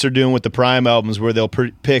and Royce are doing with the Prime albums where they'll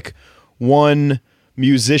pick one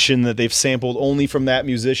musician that they've sampled only from that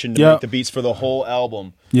musician to make the beats for the whole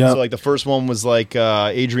album. So like the first one was like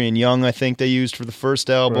Adrian Young, I think they used for the first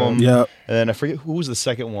album. And then I forget who was the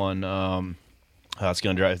second one. It's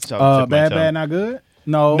gonna drive. Bad Not Good?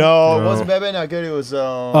 No, it wasn't Bad Not Good. It was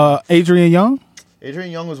Adrian Young.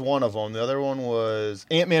 Adrian Young was one of them. The other one was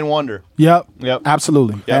Ant-Man Wonder. Yep.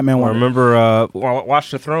 Absolutely. Yep. Ant-Man Wonder. I remember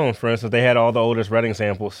Watch the Throne, for instance. They had all the Otis Redding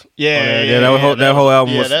samples. That whole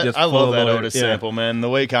album was just I love that Otis sample, man.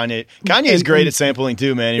 The way Kanye's great at sampling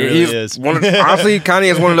too, man. He really is. Honestly,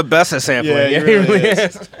 Kanye is one of the best at sampling. Yeah, he really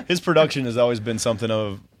is. His production has always been something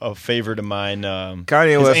of a favorite of mine.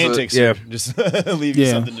 Kanye West, antics, just leave you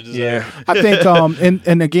something to deserve. I think,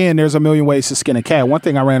 and again, there's a million ways to skin a cat. One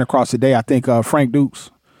thing I ran across today, I think Frank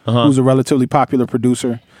Dukes, who's a relatively popular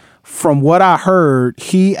producer, from what I heard,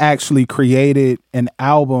 he actually created an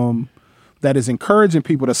album that is encouraging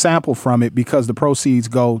people to sample from it because the proceeds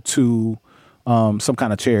go to some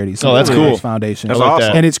kind of charity. That's cool. Foundation. That's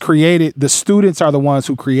awesome. And it's created, the students are the ones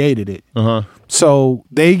who created it. So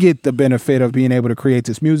they get the benefit of being able to create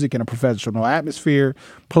this music in a professional atmosphere,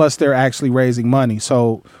 plus they're actually raising money.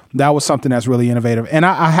 So that was something that's really innovative. And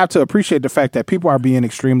I have to appreciate the fact that people are being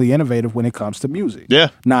extremely innovative when it comes to music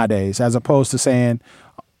nowadays, as opposed to saying,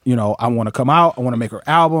 I want to come out, I want to make an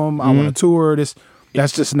album, I want to tour this.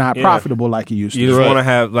 That's just not profitable like it used to be. You just want to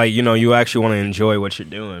have, you actually want to enjoy what you're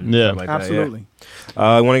doing. Yeah, like absolutely.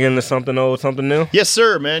 Want to get into something old, something new? Yes,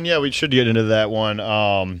 sir, man. Yeah, we should get into that one.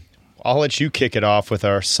 I'll let you kick it off with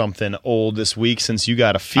our something old this week since you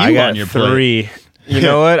got a few on your plate. 3. You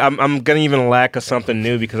know what? I'm going to even lack of something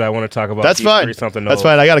new because I want to talk about That's fine. Something That's old.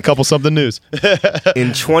 fine. I got a couple something news.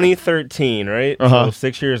 In 2013, right? So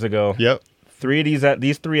 6 years ago. Yep. 3 of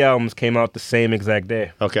these 3 albums came out the same exact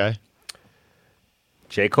day. Okay.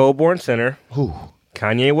 J. Cole Born Sinner. Ooh.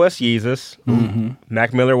 Kanye West Yeezus.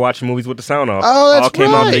 Mac Miller Watching Movies with the Sound Off. Oh, that's all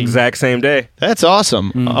came out the exact same day. That's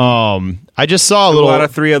awesome. I just saw a 2 out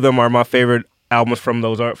of 3 of them are my favorite albums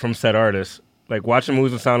from said artists. Like Watching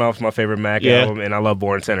Movies with Sound Off is my favorite Mac album, and I love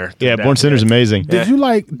Born Center. Yeah, Born Center's amazing. Did you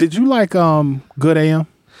like Good AM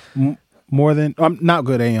more than not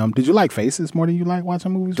Good AM? Did you like Faces more than you like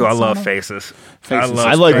Watching Movies? Do I with love Sound Off? Faces?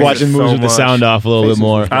 I like watching movies with the sound off a little bit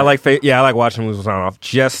more. I like Watching Movies with Sound Off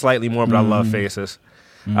just slightly more, but I love Faces.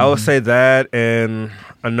 I would say that, and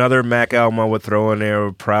another Mac album I would throw in there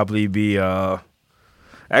would probably be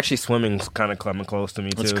actually Swimming's kind of coming close to me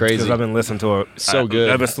too. That's crazy. Because I've been listening to it. So good.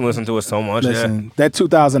 I've been listening to it so much. Listen, that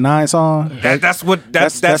 2009 song.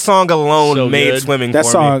 That song alone so made good. Swimming That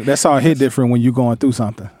for song. me. That song hit different when you're going through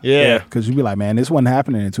something. Yeah. Because you be like, man, this wasn't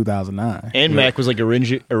happening in 2009. And Mac was like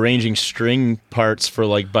arranging string parts for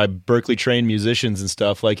like by Berkeley trained musicians and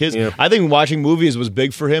stuff. Like I think Watching Movies was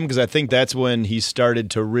big for him because I think that's when he started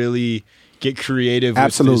to really get creative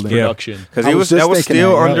with his production. Because that was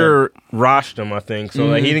still under Rostam, I think. So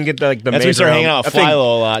like, he didn't get the major. That's when he started hanging out with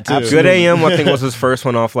Philo a lot too. Good AM, I think, was his first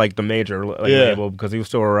one off like the major label because he was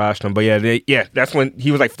still a Rostam. But that's when he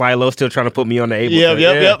was like Philo, still trying to put me on the Ableton.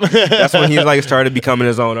 Yep. That's when he like started becoming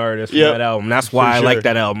his own artist for that album. That's why I like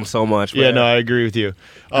that album so much. Yeah, no, I agree with you.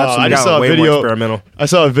 I just saw a video. Experimental. I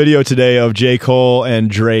saw a video today of J. Cole and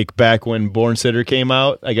Drake back when Born Center came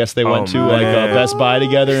out. I guess they went to like Best Buy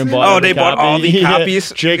together and bought. They bought all the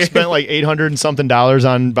copies. Jake spent like $800 and something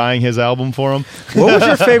on buying his album for him. What was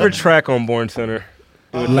your favorite track on Born Center?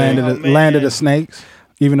 Land of the Snakes,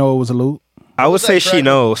 even though it was a loop. I would say She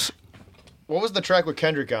Knows. What was the track with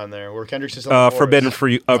Kendrick on there? Where Kendrick's just Forbidden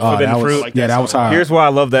Fruit. That was hard. Here's why I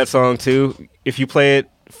love that song too. If you play it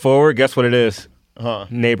forward, guess what it is?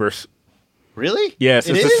 Neighbors. Really? Yes,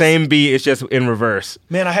 it's the same beat. It's just in reverse.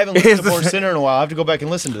 Man, I haven't listened to Born Center in a while. I have to go back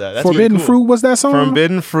and listen to that. That's Forbidden cool. Fruit was that song?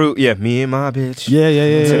 Forbidden Fruit. Yeah, me and my bitch.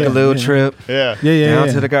 Yeah. Took a little trip. Yeah. Down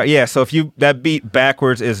to the guy. Yeah. So if that beat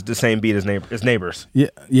backwards is the same beat as Neighbors.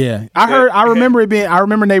 Yeah. I remember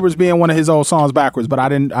Neighbors being one of his old songs backwards, but I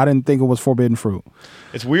didn't think it was Forbidden Fruit.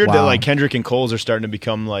 It's weird that like Kendrick and Cole's are starting to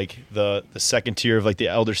become like the second tier of like the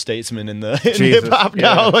elder statesmen in hip hop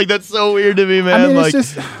now. Like that's so weird to me, man.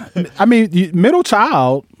 I mean, Middle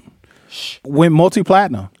Child went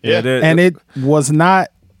multi-platinum. Yeah, and it was not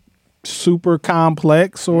super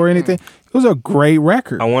complex or anything. It was a great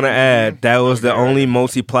record. I want to add that was the only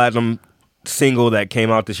multi-platinum single that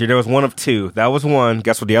came out this year. There was one of two. That was one.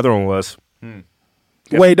 Guess what the other one was?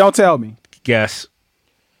 Wait, don't tell me. Guess.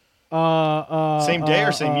 Same day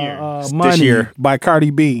or same year? Money this year by Cardi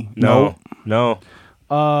B. No.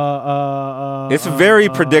 It's a very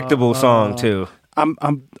predictable song too. I'm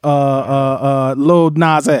Lil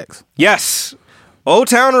Nas X. Yes, Old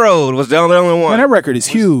Town Road was the only one. Man, that record is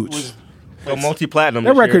huge. Multi-platinum.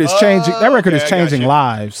 That record is changing. That record is changing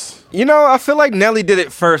lives. You know, I feel like Nelly did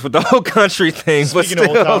it first with the whole country thing. Speaking but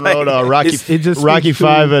still, of Old Town Road, Rocky Rocky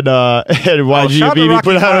 5 and YG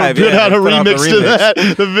put out a remix to that.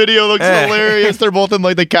 The video looks hilarious. They're both in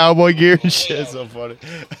like the cowboy gear and shit. It's so funny.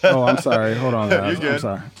 Oh, I'm sorry. Hold on, guys. I'm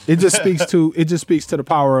sorry. It just speaks to the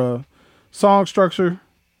power of song structure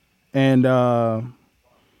and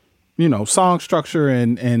song structure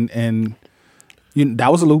and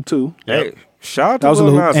that was a loop too. Hey, shout out to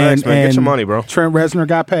Lil Nas X, man. Get your money, bro. Trent Reznor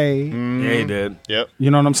got paid. Yeah, he did. Yep.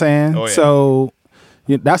 You know what I'm saying? Oh, yeah. So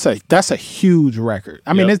that's a huge record.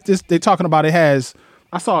 I mean, they're talking about it has.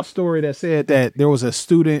 I saw a story that said that there was a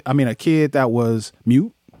kid that was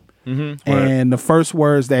mute. Mm-hmm. And the first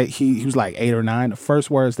words that he was like 8 or 9. The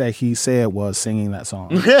first words that he said was singing that song.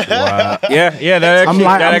 Wow. Yeah, that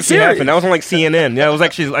actually happened. That was on like CNN. Yeah, it was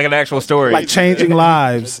actually like an actual story. Like changing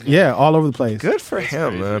lives. Yeah, all over the place. Good for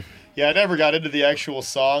him, man. Yeah, I never got into the actual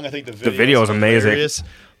song. I think the video is amazing. Hilarious.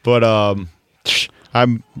 But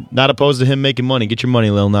I'm not opposed to him making money. Get your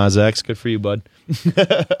money, Lil Nas X. Good for you, bud.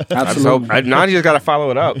 Absolutely. Now you just got to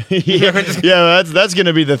follow it up. yeah, that's going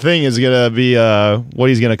to be the thing. Is going to be what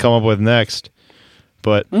he's going to come up with next.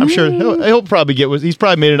 But I'm sure he'll probably he's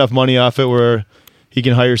probably made enough money off it where he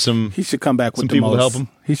can hire some. He should come back with people to help him.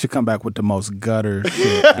 He should come back with the most gutter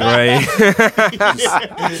shit. Right.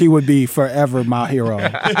 He would be forever my hero.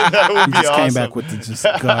 That would be awesome. Came back with the just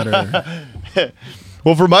gutter.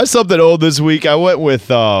 Well, for my something old this week, I went with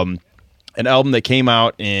an album that came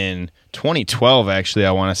out in 2012. Actually,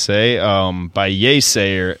 I want to say by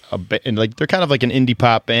Yesayer, and like they're kind of like an indie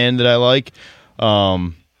pop band that I like.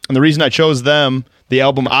 And the reason I chose them, the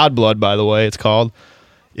album Odd Blood, by the way, it's called,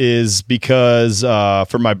 is because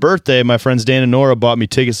for my birthday, my friends Dan and Nora bought me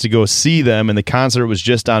tickets to go see them, and the concert was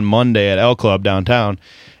just on Monday at L Club downtown.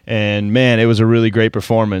 And man, it was a really great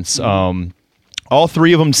performance. All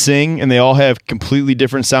three of them sing, and they all have completely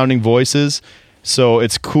different sounding voices. So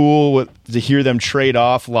it's cool to hear them trade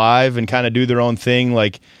off live and kind of do their own thing.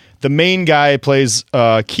 Like the main guy plays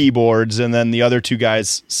keyboards, and then the other two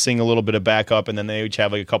guys sing a little bit of backup, and then they each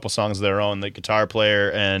have like a couple songs of their own, the guitar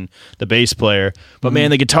player and the bass player. But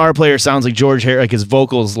man, the guitar player sounds like George Harrison. Like his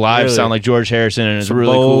vocals live sound like George Harrison, and it's a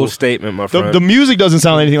really cool statement, my friend. The music doesn't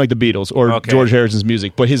sound anything like the Beatles or George Harrison's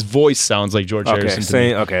music, but his voice sounds like George Harrison.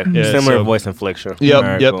 Similar voice inflection.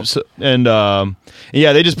 Yep. Cool. So, and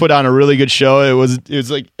yeah, they just put on a really good show. It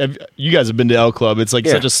was like, you guys have been to L Club. It's like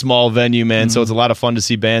such a small venue, man. So it's a lot of fun to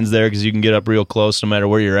see bands there because you can get up real close no matter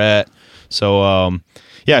where you're at. So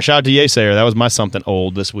yeah, shout out to Yesayer. That was my something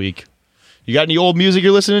old this week. You got any old music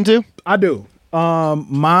you're listening to? I do.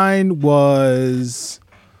 Mine was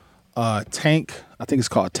Tank. I think it's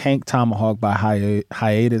called Tank Tomahawk by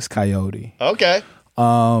Hiatus Coyote. Okay.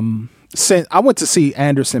 Since I went to see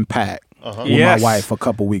Anderson .Paak with my wife a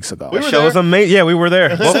couple weeks ago. The show was amazing. Yeah, we were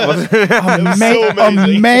there.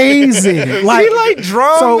 Amazing. Like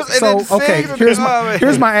drums. Here's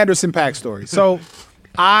my Anderson .Paak story. So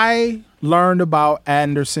I learned about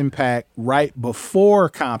Anderson .Paak right before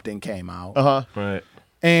Compton came out. Right.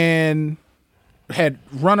 And had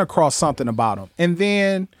run across something about him. And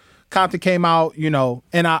then Compton came out,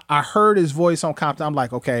 and I heard his voice on Compton. I'm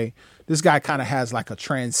like, okay, this guy kind of has like a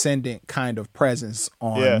transcendent kind of presence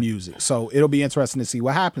on music. So it'll be interesting to see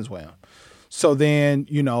what happens with him. So then,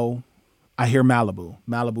 I hear Malibu.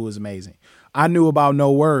 Malibu is amazing. I knew about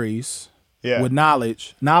No Worries with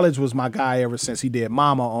Knowledge. Knowledge was my guy ever since he did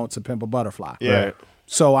Mama on To Pimp a Butterfly. Yeah. Right.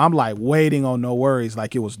 So I'm like waiting on No Worries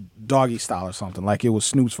like it was Doggy Style or something, like it was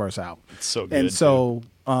Snoop's first album. It's so good. And so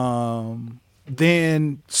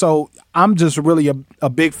so I'm just really a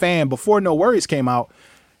big fan. Before No Worries came out,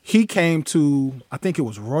 he came to, I think it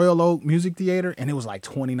was Royal Oak Music Theater, and it was like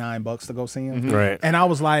 $29 to go see him. Mm-hmm. Right. And I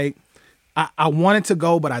was like, I wanted to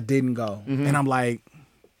go, but I didn't go. Mm-hmm. And I'm like,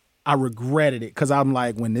 I regretted it because I'm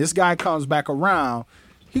like, when this guy comes back around,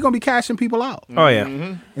 he's going to be cashing people out. Oh, yeah.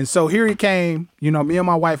 Mm-hmm. And so here he came. Me and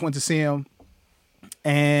my wife went to see him,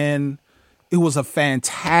 and it was a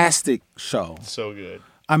fantastic show. So good.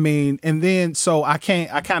 I mean, and then so I kind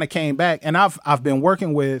of came back, and I've been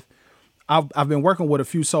working with a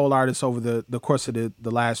few soul artists over the course of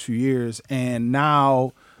the last few years, and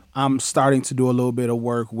now I'm starting to do a little bit of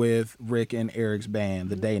work with Rick and Eric's band,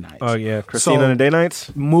 the Day Nights. Oh yeah, Christina and the Day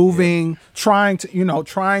Nights. Trying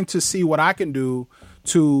to see what I can do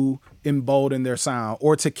to embolden their sound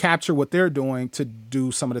or to capture what they're doing to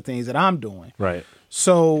do some of the things that I'm doing. Right.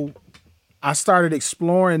 So I started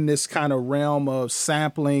exploring this kind of realm of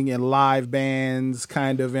sampling and live bands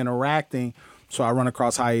kind of interacting. So I run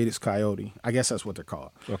across Hiatus Coyote. I guess that's what they're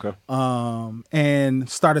called. Okay. And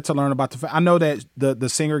started to learn about I know that the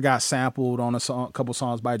singer got sampled on a couple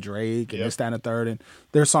songs by Drake and this, that, and the third, and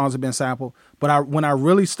their songs have been sampled. But when I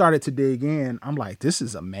really started to dig in, I'm like, this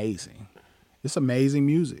is amazing. It's amazing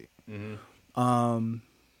music. Mm-hmm.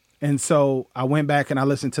 And so I went back and I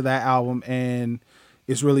listened to that album, and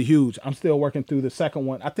it's really huge. I'm still working through the second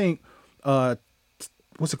one. I think,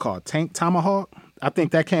 what's it called? Tank Tomahawk? I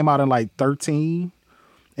think that came out in like 13.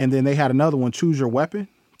 And then they had another one, Choose Your Weapon.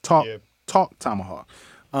 Talk Tomahawk.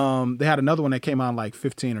 They had another one that came out in like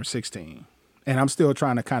 15 or 16. And I'm still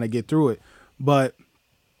trying to kind of get through it. But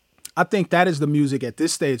I think that is the music at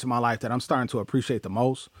this stage of my life that I'm starting to appreciate the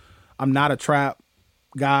most. I'm not a trap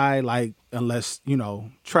guy, like, unless,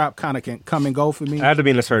 trap kind of can come and go for me. I had to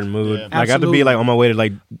be in a certain mood. Yeah. Like, I had to be like on my way to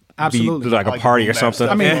like Absolutely. be to like a party or something.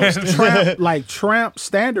 I mean,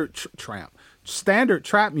 standard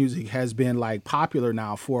trap music has been like popular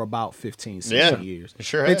now for about 15, 16 years.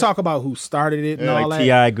 Sure they talk about who started it and all like that.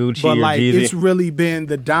 T.I., Gucci, but or like Jeezy. it's really been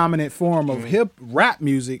the dominant form of hip rap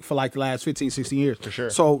music for like the last 15, 16 years. For sure.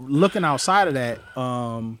 So looking outside of that,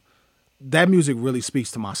 that music really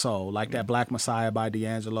speaks to my soul. Like that Black Messiah by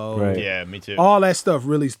D'Angelo. Right. Yeah, me too. All that stuff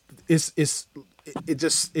really it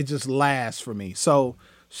just lasts for me. So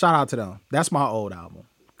shout out to them. That's my old album.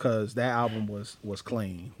 Because that album was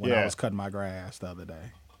clean when I was cutting my grass the other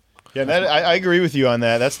day. Yeah, I agree with you on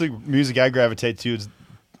that. That's the music I gravitate to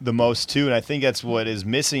the most, too. And I think that's what is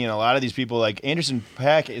missing in a lot of these people. Like, Anderson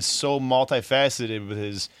 .Paak is so multifaceted with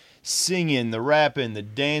his singing, the rapping, the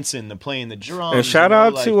dancing, the playing the drums. And shout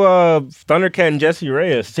out to Thundercat and Jesse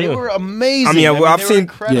Reyes too. They were amazing. I mean, I've seen.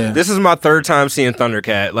 incredible. This is my third time seeing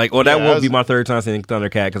Thundercat. Like, well, that will be my third time seeing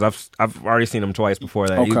Thundercat because I've already seen him twice before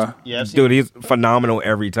that. Okay. Dude, he's phenomenal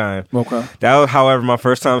every time. Okay. That was, however, my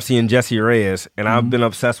first time seeing Jesse Reyes, and I've been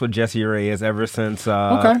obsessed with Jesse Reyes ever since.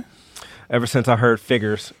 Ever since I heard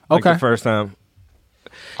Figures. Like the first time.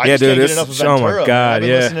 I just can't get enough of Ventura. Oh my God, I've been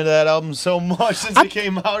listening to that album so much since it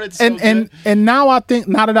came out. It's so good. And now I think,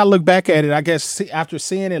 now that I look back at it, I guess after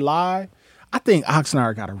seeing it live, I think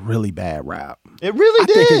Oxnard got a really bad rap. It really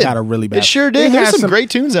did. I think it got a really bad. It sure did. There's some great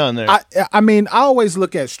tunes on there. I mean, I always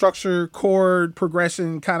look at structure, chord,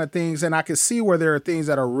 progression kind of things, and I can see where there are things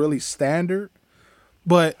that are really standard.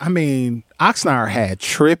 But I mean, Oxnard had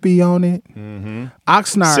Trippy on it. Mm-hmm.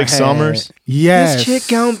 Oxnard Six had Summers. Yes. This chick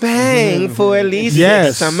gon' bang for at least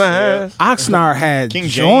Yes. 6 summers. Oxnard had King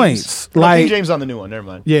Joints. James. Like King James on the new one. Never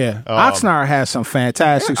mind. Yeah, Oxnard had some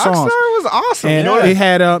fantastic songs. Oxnard was awesome. And it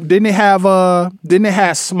had didn't it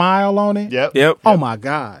have Smile on it? Yep. Oh my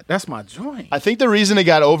God, that's my joint. I think the reason it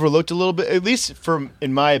got overlooked a little bit, at least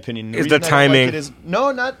in my opinion, Is reason the I don't timing. Like it is,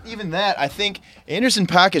 no, not even that. I think Anderson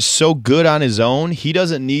 .Paak is so good on his own. He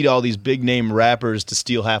doesn't need all these big name rappers to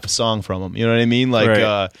steal half a song from him. You know what I mean?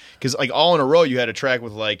 Like, because like all in a row, you had a track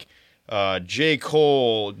with like J.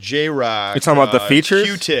 Cole, J. Rock. You're talking about the features?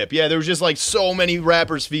 Q-Tip. Yeah, there was just like so many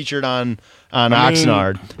rappers featured on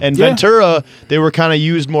Oxnard. And Ventura, they were kind of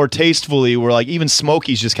used more tastefully, where like even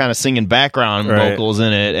Smokey's just kind of singing background vocals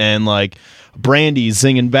in it, and like Brandy's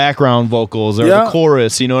singing background vocals or the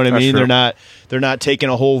chorus. You know what I mean? True. They're not taking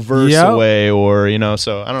a whole verse away, or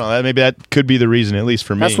so I don't know. Maybe that could be the reason, at least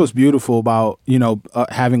for me. That's what's beautiful about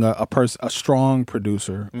having a strong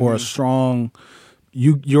producer or a strong.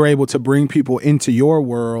 You're able to bring people into your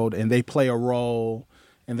world, and they play a role,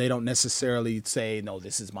 and they don't necessarily say, "No,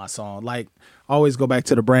 this is my song." Like, I always go back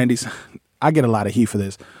to the Brandy's. I get a lot of heat for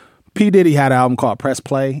this. P. Diddy had an album called Press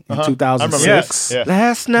Play in 2006. Yeah.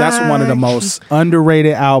 Last night. That's one of the most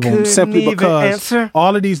underrated albums, Couldn't simply even because answer.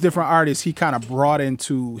 all of these different artists he kind of brought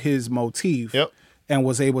into his motif Yep. and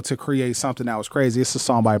was able to create something that was crazy. It's a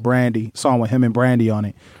song by Brandy, song with him and Brandy on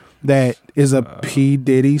it. That is a P.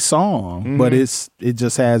 Diddy song, but it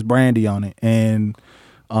just has Brandy on it, and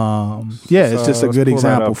it's just a let's good pull that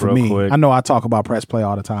example up for real me. quick. I know I talk about Press Play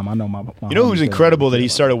all the time. I know my You know homies who's there. incredible that he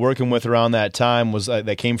started working with around that time was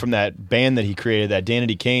that came from that band that he created, that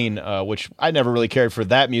Danity Kane, which I never really cared for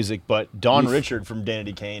that music, but Dawn Richard from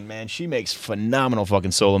Danity Kane, man, she makes phenomenal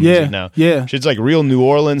fucking solo music now. Yeah. She's like real New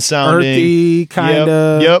Orleans sounding. Earthy, kind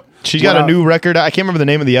of. Yep. She's got a new record. I can't remember the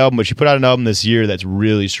name of the album, but she put out an album this year that's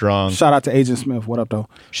really strong. Shout out to Agent Smith. What up, though?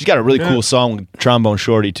 She's got a really cool song with Trombone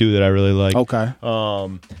Shorty, too, that I really like. Okay.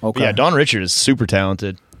 But yeah, Dawn Richard is super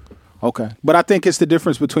talented. Okay. But I think it's the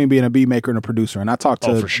difference between being a beat maker and a producer. And I talk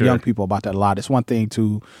to for sure. young people about that a lot. It's one thing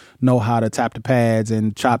to know how to tap the pads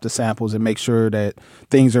and chop the samples and make sure that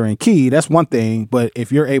things are in key. That's one thing. But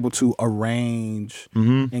if you're able to arrange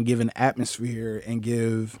and give an atmosphere and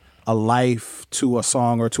give a life to a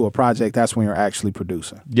song or to a project, that's when you're actually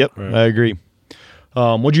producing. Yep, I agree.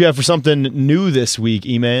 What'd you have for something new this week,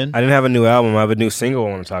 E-Man? I didn't have a new album. I have a new single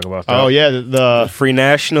I want to talk about. Though. Oh, yeah, the Free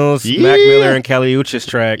Nationals, Yeah. Mac Miller and Kelly Uchis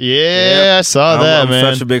track. Yeah, I saw that, I'm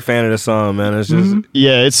man. such a big fan of the song, man. It's just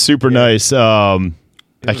Yeah, it's super nice. I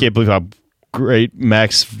can't believe how great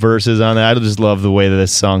Mac's verse is on that. I just love the way that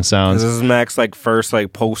this song sounds. this is Mac's first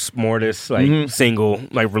post mortis single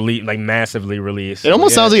release massively released. It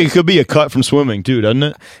almost sounds like it could be a cut from Swimming too, doesn't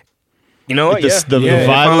it? You know what? Like the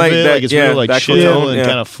vibe of it, like it's real chill and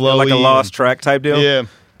kind of flowy, like a lost track type deal.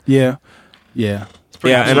 Yeah.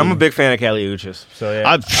 Yeah, and I'm a big fan of Kelly Uchis. So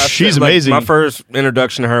yeah, she's amazing. My first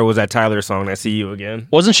introduction to her was that Tyler song, "I See You Again."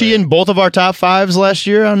 Wasn't she in both of our top fives last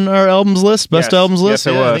year on our albums list, best albums list?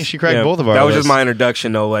 Yes, it was. I think she cracked both of our. That was lists. just my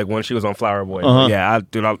introduction, though. Like when she was on Flower Boy. Yeah,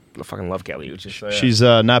 I fucking love Kelly Uchis. So, yeah. She's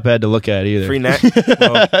not bad to look at either. Free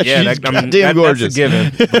She's goddamn gorgeous. That's a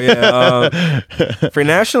given. But yeah, Free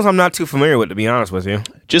Nationals, I'm not too familiar with, to be honest with you.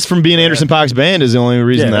 Just from being Anderson .Paak's band is the only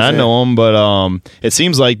reason that I know him. But it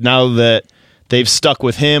seems like now that they've stuck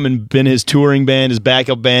with him and been his touring band, his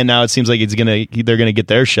backup band, now it seems like they're gonna get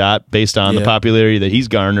their shot based on the popularity that he's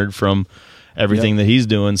garnered from everything that he's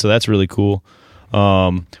doing. So that's really cool.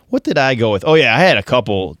 What did I go with? Oh yeah, I had a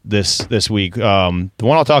couple this week. The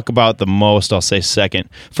one I'll talk about the most, I'll say second.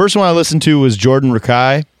 First one I listened to was Jordan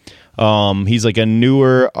Rakai. He's like a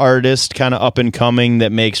newer artist, kind of up and coming,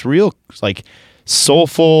 that makes real like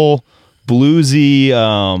soulful, bluesy,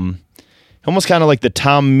 almost kind of like the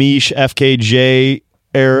Tom Misch, FKJ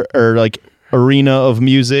or like arena of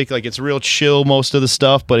music. Like it's real chill most of the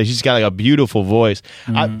stuff, but he's got like a beautiful voice.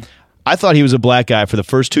 I thought he was a black guy for the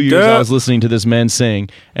first 2 years I was listening to this man sing,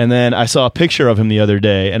 and then I saw a picture of him the other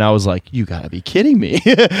day, and I was like, you gotta be kidding me.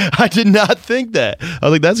 I did not think that. I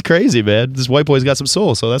was like, that's crazy, man. This white boy's got some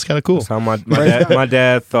soul, so that's kind of cool. So my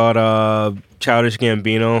dad thought Childish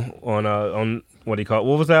Gambino on what do you call it?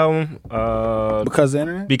 What was that album? Because the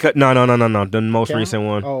internet? No. The most recent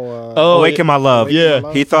one. Awaken My Love.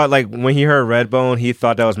 Yeah. He thought when he heard Redbone, he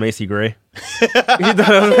thought that was Macy Gray. He thought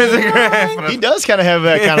it was Macy Gray. He does kind of have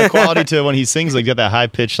that kind of quality to when he sings, like got that high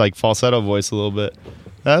pitched like falsetto voice a little bit.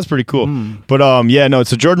 That's pretty cool. But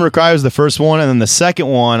so Jordan Require is the first one, and then the second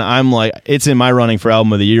one, I'm like, it's in my running for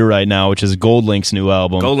album of the year right now, which is Gold Link's new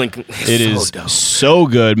album. Gold Link, it is so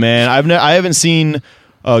good, man. I haven't seen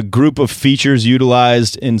a group of features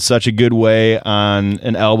utilized in such a good way on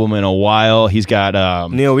an album in a while. He's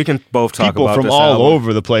got Neil. We can both talk people about from this all album.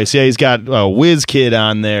 over the place. Yeah, he's got WizKid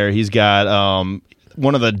on there. He's got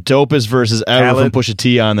one of the dopest verses ever Khaled. from Pusha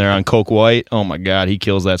T on there on Coke White. Oh my God, he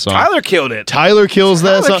kills that song. Tyler killed it. Tyler kills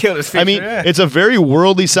that song. Killed his feature, I mean, yeah. it's a very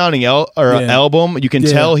worldly sounding album. You can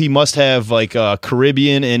tell he must have like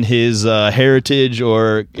Caribbean in his heritage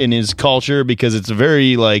or in his culture because it's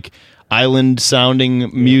very like island sounding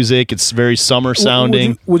music. It's very summer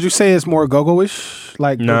sounding. Would you say it's more go-go-ish?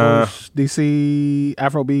 Like Nah. go-go-ish, DC,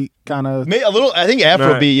 Afrobeat kind of? A little, I think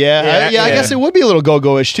Afrobeat, yeah. I guess it would be a little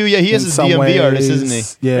go-go-ish too. Yeah, he is a DMV artist, isn't he?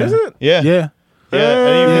 Yeah. Is it? Yeah. Yeah. Yeah, I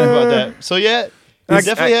didn't even think about that. So yeah, it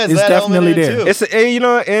definitely has it's that definitely element in it, there. too.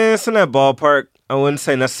 It's in that ballpark. I wouldn't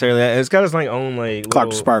say necessarily that. It's got its like own like Clock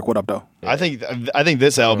little- Spark, what up, though? I think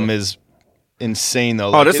this album is insane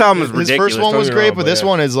though. Oh, this album is His ridiculous, first one don't was get me great, wrong, but but this yeah.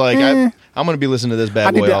 one is like I'm gonna be listening to this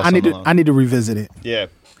bad boy all summer long. I need to revisit it. Yeah.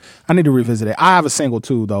 I need to revisit it. I have a single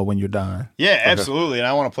too, though. When you're done, Yeah, absolutely, and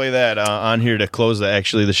I want to play that on here to close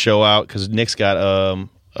the show out because Nick's got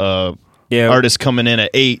artist coming in at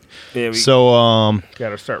 8. Yeah, so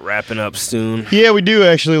gotta start wrapping up soon. yeah, we do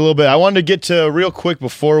actually a little bit. I wanted to get to real quick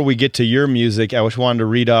before we get to your music. I just wanted to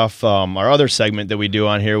read off our other segment that we do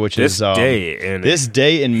on here, which This is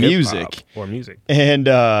day in music or music.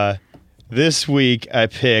 and. This week I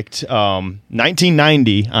picked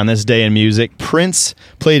 1990 on this day in music. Prince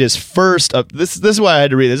played his first. This is why I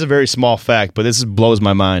had to read. This is a very small fact, but this blows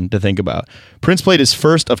my mind to think about. Prince played his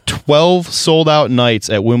first of 12 sold out nights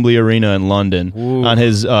at Wembley Arena in London on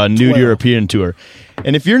his Nude European tour.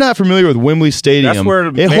 And if you're not familiar with Wembley Stadium, That's where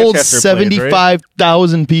it Manchester holds plays, right?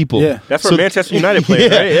 75,000 people. Yeah. That's where Manchester United plays,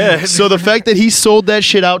 right? Yeah. So the fact that he sold that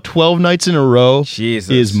shit out 12 nights in a row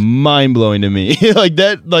is mind blowing to me. Like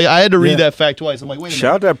I had to read that fact twice. I'm like, wait a minute.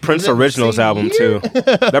 Shout out that Prince Was that the Originals same album year? too.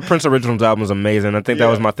 That Prince Originals album is amazing. I think that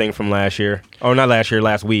was my thing from last year. Oh, not last year,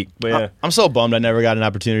 last week. But yeah. I'm so bummed I never got an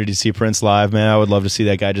opportunity to see Prince live, man. I would love to see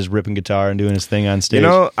that guy just ripping guitar and doing his thing on stage. You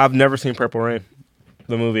know, I've never seen Purple Rain,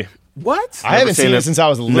 the movie. what? I haven't seen it since I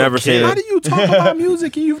was a little Never kid. seen How it. do you talk about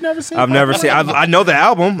music and you've never seen? I've never seen. I know the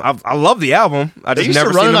album. I love the album. I They just used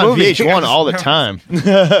never to run seen it the on movie. VH1 all the time.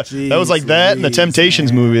 That was like that and the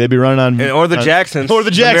Temptations movie. They'd be running on... Or the Jacksons. Or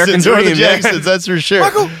the Jacksons. American Or the Dream, yeah. Jacksons, that's for sure.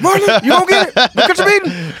 Michael, Marlon, you don't get it. Look at your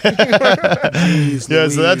meeting. Yeah,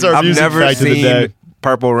 so that's our I've music never fact of the day. seen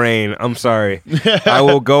Purple Rain. I'm sorry. I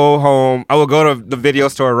will go home. I will go to the video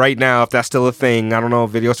store right now if that's still a thing. I don't know.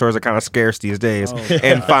 Video stores are kind of scarce these days.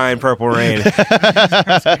 And find Purple Rain.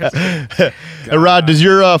 Hey, Rod, does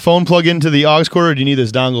your phone plug into the aux cord or do you need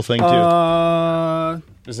this dongle thing too?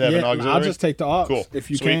 Does it have an auxiliary? I'll just take the aux Cool. if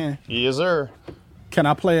you Sweet. can. Yes, sir. Can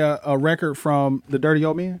I play a record from the Dirty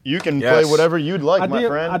Old Men? You can Yes. play whatever you'd like, my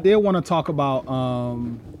friend. I did want to talk about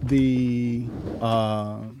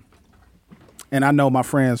and I know my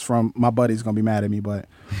buddies gonna be mad at me, but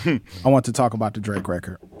I want to talk about the Drake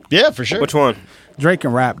record. Yeah, for sure. Which one? Drake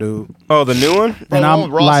can rap, dude. Oh, the new one? And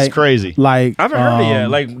I'm Ross like, is crazy. Like I haven't heard it yet.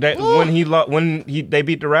 Like that, when they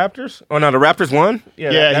beat the Raptors. Oh no, the Raptors won.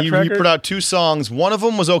 Yeah, that he record? put out 2 songs. One of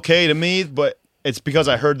them was okay to me, but it's because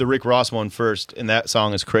I heard the Rick Ross one first, and that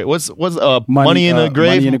song is crazy. What's Money in the Grave?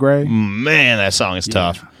 Money in the Grave. Man, that song is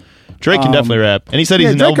tough. Drake can definitely rap, and he said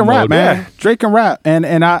he's in Drake album can rap, mode. man. Yeah. Drake can rap, and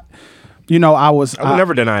I would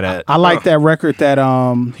never deny that. I like that record that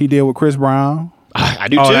he did with Chris Brown. I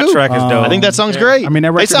do Oh, too. that track is dope. I think that song's great. I mean, that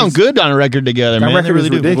they record sound is- good on a record together, that man. record They really is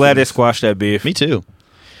do. ridiculous. Glad they squashed that beef. Me too.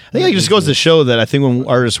 I think it just goes to show that I think when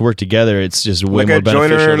artists work together, it's just way Look more at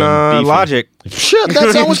beneficial Joyner than and beefing. Logic. Shit,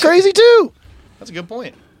 that song was crazy too. That's a good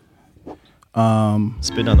point.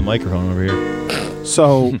 Spitting on the microphone over here.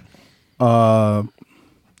 So,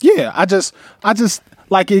 yeah, I just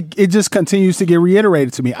like it just continues to get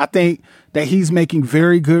reiterated to me. I think that he's making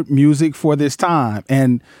very good music for this time,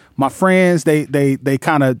 and my friends they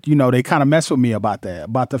kind of mess with me about that,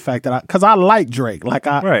 about the fact that because I like Drake, like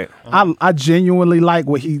I genuinely like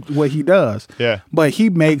what he does. Yeah, but he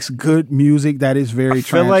makes good music that is very I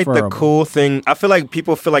feel like transferable. the cool thing. I feel like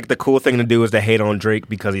people feel like the cool thing to do is to hate on Drake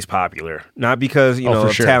because he's popular, not because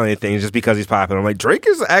for sure. talented things, just because he's popular. I'm like, Drake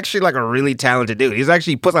is actually like a really talented dude. He's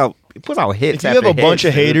actually puts out hits. If you have a bunch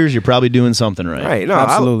of haters, you're probably doing something right. Right? No,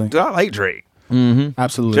 Absolutely. I like Drake.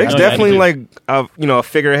 Absolutely, Drake's I definitely do. like a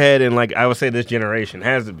figurehead in like I would say this generation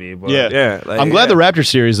has to be. But yeah. Like, I'm glad the Raptor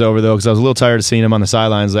series is over though, because I was a little tired of seeing him on the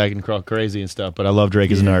sidelines acting crazy and stuff. But I love Drake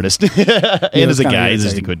as an artist and as a kinda guy. He's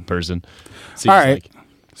just a irritating. good person. All right.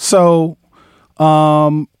 So,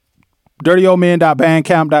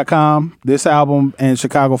 DirtyOldMen.bandcamp.com. This album and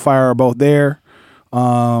Chicago Fire are both there.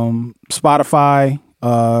 Spotify.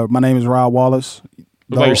 My name is Rod Wallace.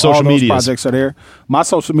 What about your social all those medias? projects are there. My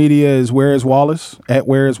social media is Where Is Wallace, at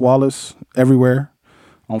Where Is Wallace, everywhere.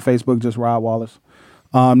 On Facebook, just Rod Wallace.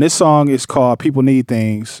 This song is called People Need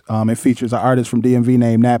Things. It features an artist from DMV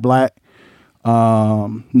named Nat Black.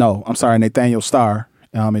 Nathaniel Starr.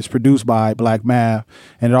 It's produced by Black Mav,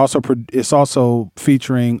 and it's also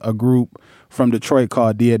featuring a group from Detroit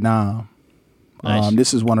called Vietnam. Nice.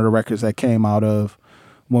 This is one of the records that came out of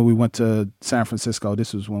when we went to San Francisco.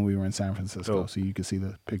 This was when we were in San Francisco, so you can see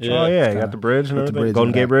the picture. Oh yeah, you got the bridge and everything.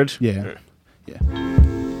 Golden Gate Bridge. Yeah.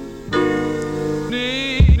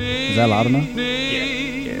 Is that loud enough?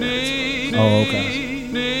 Yeah. Oh, okay.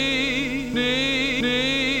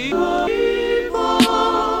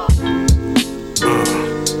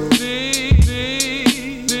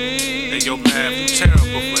 Yo, man, you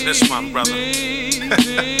terrible for this one, brother.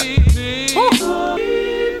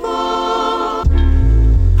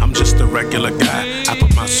 I'm just a regular guy. I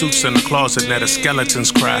put my suits in the closet, now the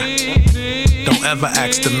skeletons cry. Don't ever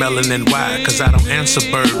ask the melanin why, cause I don't answer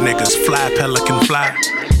bird niggas. Fly, pelican, fly.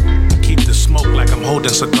 I keep the smoke like I'm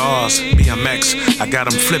holding cigars. BMX, I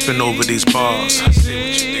got them flipping over these bars. I see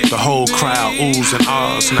what you did. The whole crowd oohs and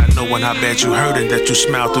ahs, not knowing how bad you hurting, that you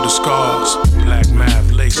smile through the scars. Black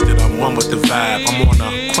Mav laced it, I'm one with the vibe. I'm on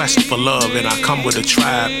a quest for love and I come with a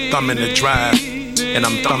tribe. Thumb in the drive, and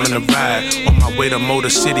I'm thumbing the ride. On my way to Motor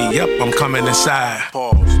City, yep, I'm coming inside.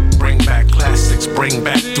 Pause. Bring back classics, bring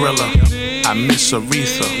back Thriller. I miss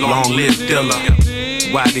Aretha, long live Dilla.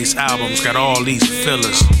 Why these albums got all these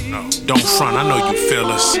fillers? Don't front, I know you feel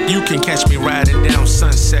us. You can catch me riding down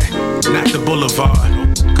Sunset, not the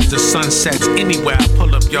boulevard. Cause the sun sets anywhere I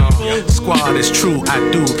pull up, y'all. Squad is true, I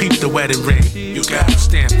do, peep the wedding ring. You gotta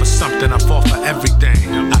stand for something, I fall for everything.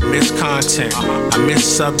 I miss content, I miss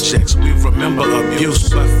subjects. We remember abuse,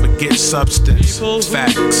 but forget substance.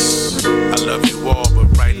 Facts, I love you all, but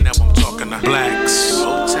right now I'm talking to blacks.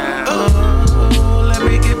 Oh, let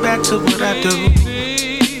me get back to what I do.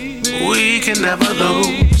 We can never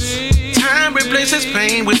lose. Time replaces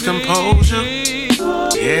pain with composure.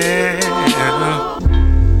 Yeah.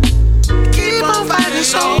 Keep on fighting,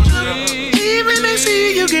 soldier. Even they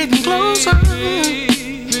see you getting closer.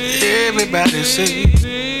 Everybody sees.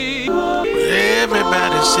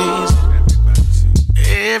 Everybody sees.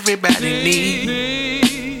 Everybody needs.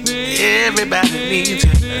 Everybody needs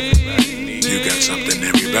it. You got something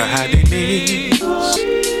everybody needs.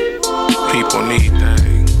 People need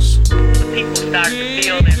things. The people start to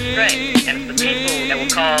feel their strength, and it's the people that will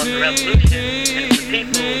cause the revolution, and it's the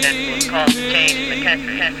people that will cause the change in the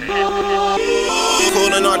country.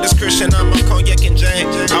 Coolin' on this Christian, I'm on cognac and Jane.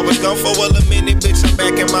 I was gone for a minute, bitch, I'm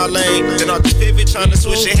back in my lane. Then I just pivot, trying to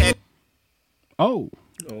switch it. Had Oh.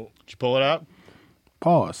 Did you pull it out?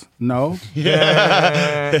 Pause. No.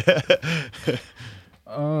 Yeah.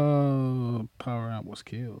 Power Amp was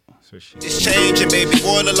killed. It's changing, baby,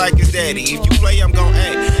 boiler like his daddy. If you play, I'm gon'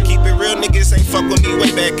 act. Keep it real, niggas ain't fuck with me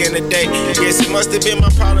way back in the day. Guess it must have been my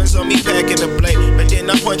problems on me packing the blade. But then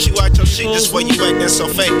I punch you out your shit just for you acting so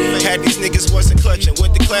fake. Had these niggas wasn't clutching,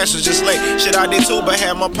 went to class was just late. Shit I did too, but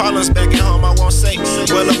had my problems back at home, I won't say.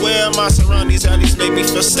 Well aware of my surroundings, at least make me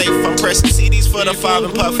feel safe. I'm pressing CDs for the 5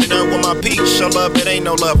 and puffing her with my peach. Show love, it ain't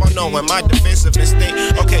no love, I know when my defensive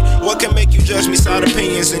instinct. Okay, what can make you judge me? Side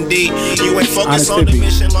opinions indeed. You ain't focused on the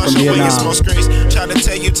mission, lost your way in small screens. Try to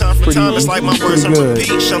tell you time for time, it's like my words on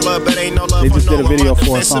repeat. Show love, but ain't no love. They just did a video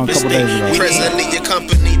for a song a couple days ago. Presently your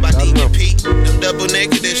company by DP. Them double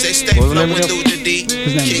negatives, they stay flowing through the D.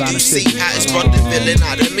 Can you see how it's brought the villain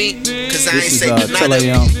out of me? Cause I ain't saying not a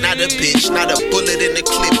beat, not a bitch, not a bullet in the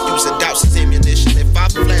clip. Using doubts as ammunition. If I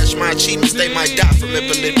flash my achievements, they might die from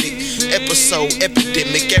epileptic episode,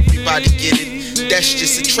 epidemic. Everybody get it. That's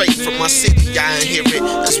just a trait from my city, I inherit.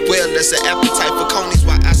 As well as an appetite for conies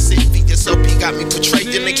while I sit. VSOP got me portrayed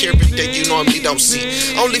in a character you normally don't see.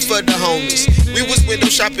 Only for the homies. We was window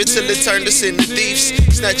shopping till it turned us into thieves.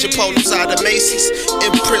 Snatch your polos out of Macy's.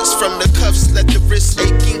 Imprints from the cuffs, let the wrist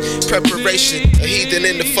aching. Preparation, a heathen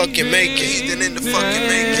in the fucking making. Heathen in the fucking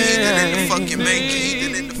making. Heathen in the fucking making.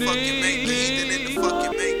 Heathen in the fucking making. Heathen in the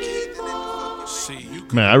fucking making.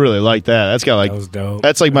 Man, I really like that. That's got like that was dope.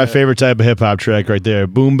 That's like my favorite type of hip hop track right there.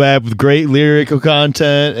 Boom bap with great lyrical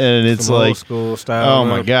content, and it's Some like old school style. oh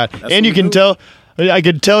my god! And you can tell, I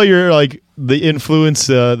could tell you're like the influence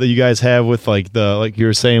that you guys have with like you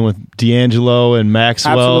were saying with D'Angelo and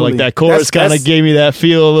Maxwell. Absolutely. Like that chorus kind of That's- gave me that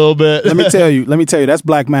feel a little bit. Let me tell you, that's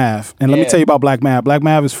Black Mav. And let me tell you about Black Mav. Black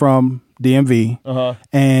Mav is from DMV,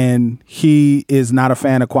 and he is not a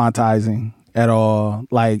fan of quantizing at all.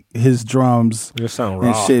 Like his drums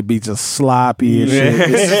and shit be just sloppy and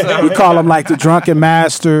shit. We call him like the drunken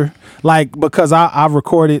master, like because I've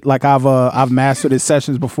recorded, like I've mastered his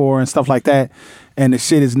sessions before and stuff like that, and the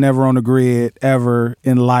shit is never on the grid ever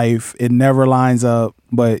in life. It never lines up.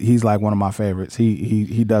 But he's like one of my favorites.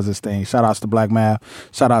 He does his thing. Shout outs to Black Math.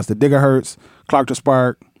 Shout outs to Digger Hertz, Clark the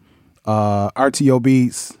Spark, RTO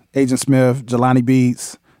Beats, Agent Smith, Jelani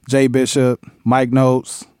Beats, Jay Bishop, Mike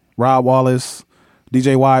Notes, Rod Wallace,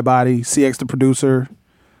 DJ Widebody, CX the producer.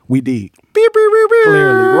 We deep. Beep, beep, beep, beep.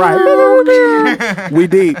 Clearly, right. We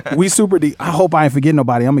deep. We super deep. I hope I ain't forgetting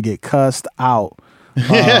nobody. I'm gonna get cussed out.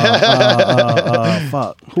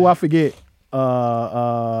 Fuck. Who I forget?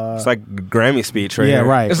 It's like Grammy speech, right? Yeah, here.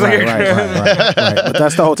 right. It's Right. But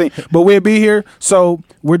that's the whole thing. But we'll be here. So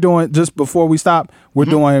we're doing, just before we stop, we're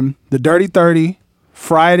doing the Dirty 30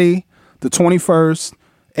 Friday, the 21st,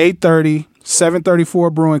 8:30, 734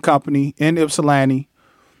 Brewing Company in Ypsilanti.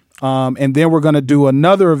 And then we're going to do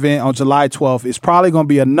another event on July 12th. It's probably going to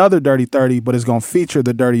be another Dirty 30, but it's going to feature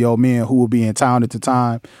the Dirty Old Men who will be in town at the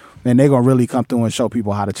time. And they're going to really come through and show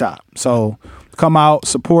people how to chop. So come out,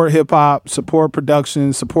 support hip hop, support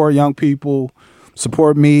production, support young people,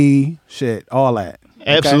 support me, shit, all that.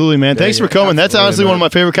 Absolutely, man. Thanks for coming. That's honestly one of my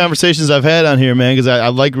favorite conversations I've had on here, man, because I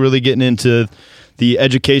like really getting into the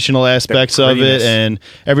educational aspects of it and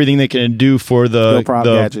everything they can do for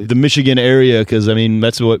the Michigan area, because, I mean,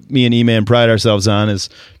 that's what me and E-Man pride ourselves on, is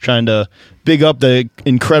trying to big up the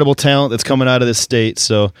incredible talent that's coming out of this state.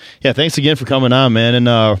 So, yeah, thanks again for coming on, man. And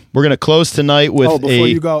we're going to close tonight with before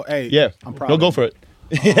you go, hey, yeah, I'm proud. Go for it.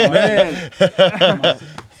 Oh, man.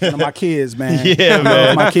 One of my kids, man. Yeah,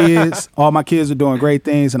 man. All my kids are doing great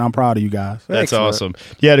things, and I'm proud of you guys. That's awesome.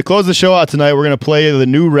 Yeah, to close the show out tonight, we're going to play the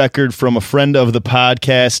new record from a friend of the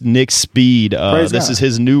podcast, Nick Speed. This is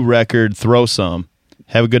his new record, Throw Some.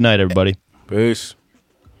 Have a good night, everybody. Peace.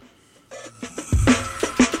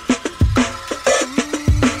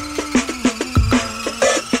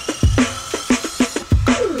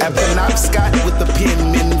 Scott with the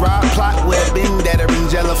pen and Rob plot with a vendetta and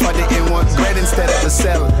jello for the N1 bread instead of a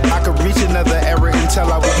seller. I could reach another era and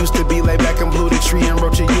tell I we used to be laid back and blew the tree and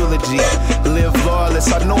wrote your eulogy. Live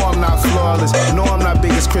lawless, I know I'm not flawless, know I'm not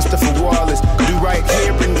big as Christopher Wallace. Do right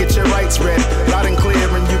here and get your rights read, loud and clear,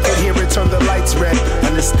 and you can hear it turn the lights red.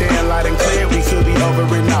 Understand loud and clear, we could be over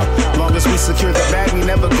and out. Long as we secure the bag, we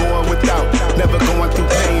never going without, never going through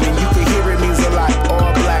pain, and you can hear it means a lot.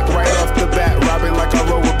 All black right off the bat, robbing like I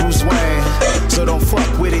roll with Bruce Wayne. So don't fuck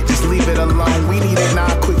with it, just leave it alone. We need it now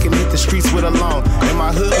quick and hit the streets with a loan. In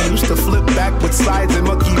my hood, we used to flip back with slides and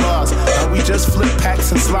monkey bars. Now we just flip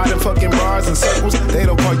packs and slide in fucking bars and circles. They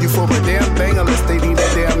don't call you for a damn thing unless they need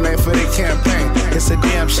that damn name for their campaign. It's a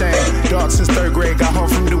damn shame. Dog since 3rd grade, got home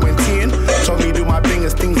from doing 10. Told me do my thing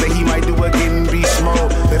as things that he might do again in beast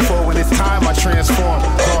mode. Therefore when it's time I transform.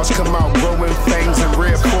 Claws come out, growing fangs in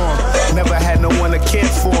red form. Never had no one to care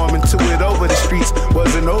for him until it over the streets.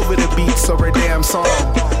 Wasn't over the beats or a damn song.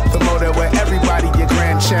 The motor where everybody your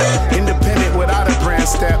grand champ. Independent without a brand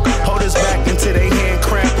stamp. Hold us back until they hand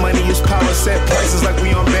cramp. Money is power, set prices like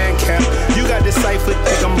we on Bandcamp. You got deciphered,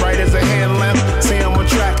 think I'm bright as a hand lamp. Say I'm on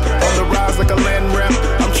track, on the rise like a land ramp.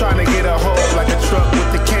 I'm trying to get a hold like a truck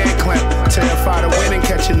with the can clamp. Terrified of winning,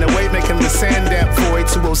 catching the wave, making the sand damp.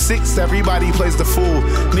 48206, everybody plays the fool.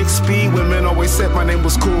 Nick Speed, women always said my name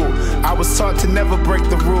was cool. I was taught to never break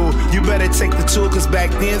the rule. You better take the tool, cause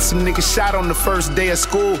back then some niggas shot on the first day of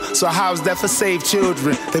school. So how's that for save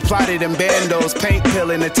children? They plotted in bandos, paint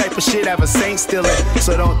peeling, the type of shit have a saint stealing.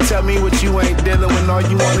 So don't tell me what you ain't dealing when all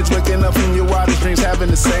you want is waking up from your wildest dreams, having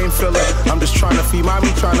the same feeling. I'm just trying to feed mommy,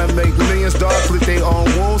 trying to make millions. Dogs with their own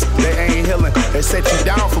wounds, they ain't healing. They set you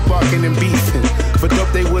down for barking and beefing. For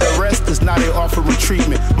dope they would arrest us, now they offering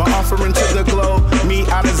treatment. My offering to the globe, me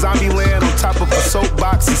out of zombie land, on top of a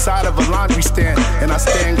soapbox inside of a laundry stand. And I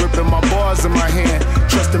stand gripping my bars in my hand.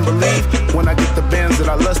 Trust and believe when I get the bands that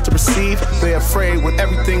I lust to receive. They afraid when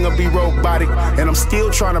everything will be robotic. And I'm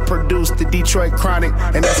still trying to produce the Detroit Chronic.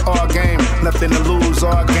 And that's all game, nothing to lose,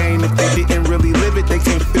 all gain. If they didn't really live it, they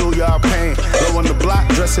can't feel y'all pain. Low on the block,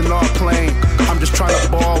 dressing all plain. I'm just trying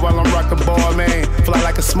to ball while I'm rocking ball, man. Fly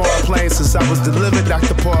like a small plane since I was delivered.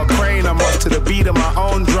 Dr. Paul Crane, I'm off to the beat of my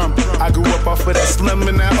own drum. I grew up off of that slim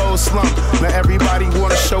and that old slump. Now everybody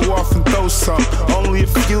wanna show off and throw some. Only a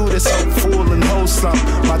few that's hopeful and wholesome.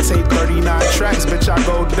 My tape 39 tracks, bitch, I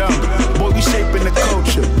go dumb. Boy, we shaping the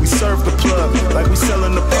culture. We serve the plug like we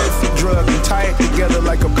selling the perfect drug and tie it together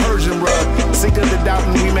like a Persian rug. Sick of the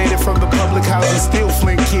doubting, we made it from the public housing. Still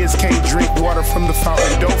Flint kids can't drink water from the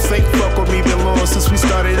fountain. Don't think fuck with me, been long since we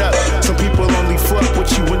started up. Some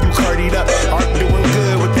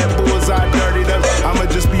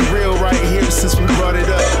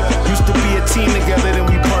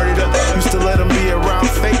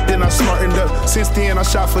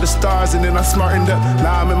shot for the stars and then I smartened up.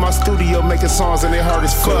 Now I'm in my studio making songs and they hard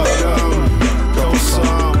as fuck. Go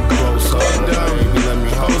some, baby, let me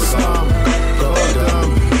hold some.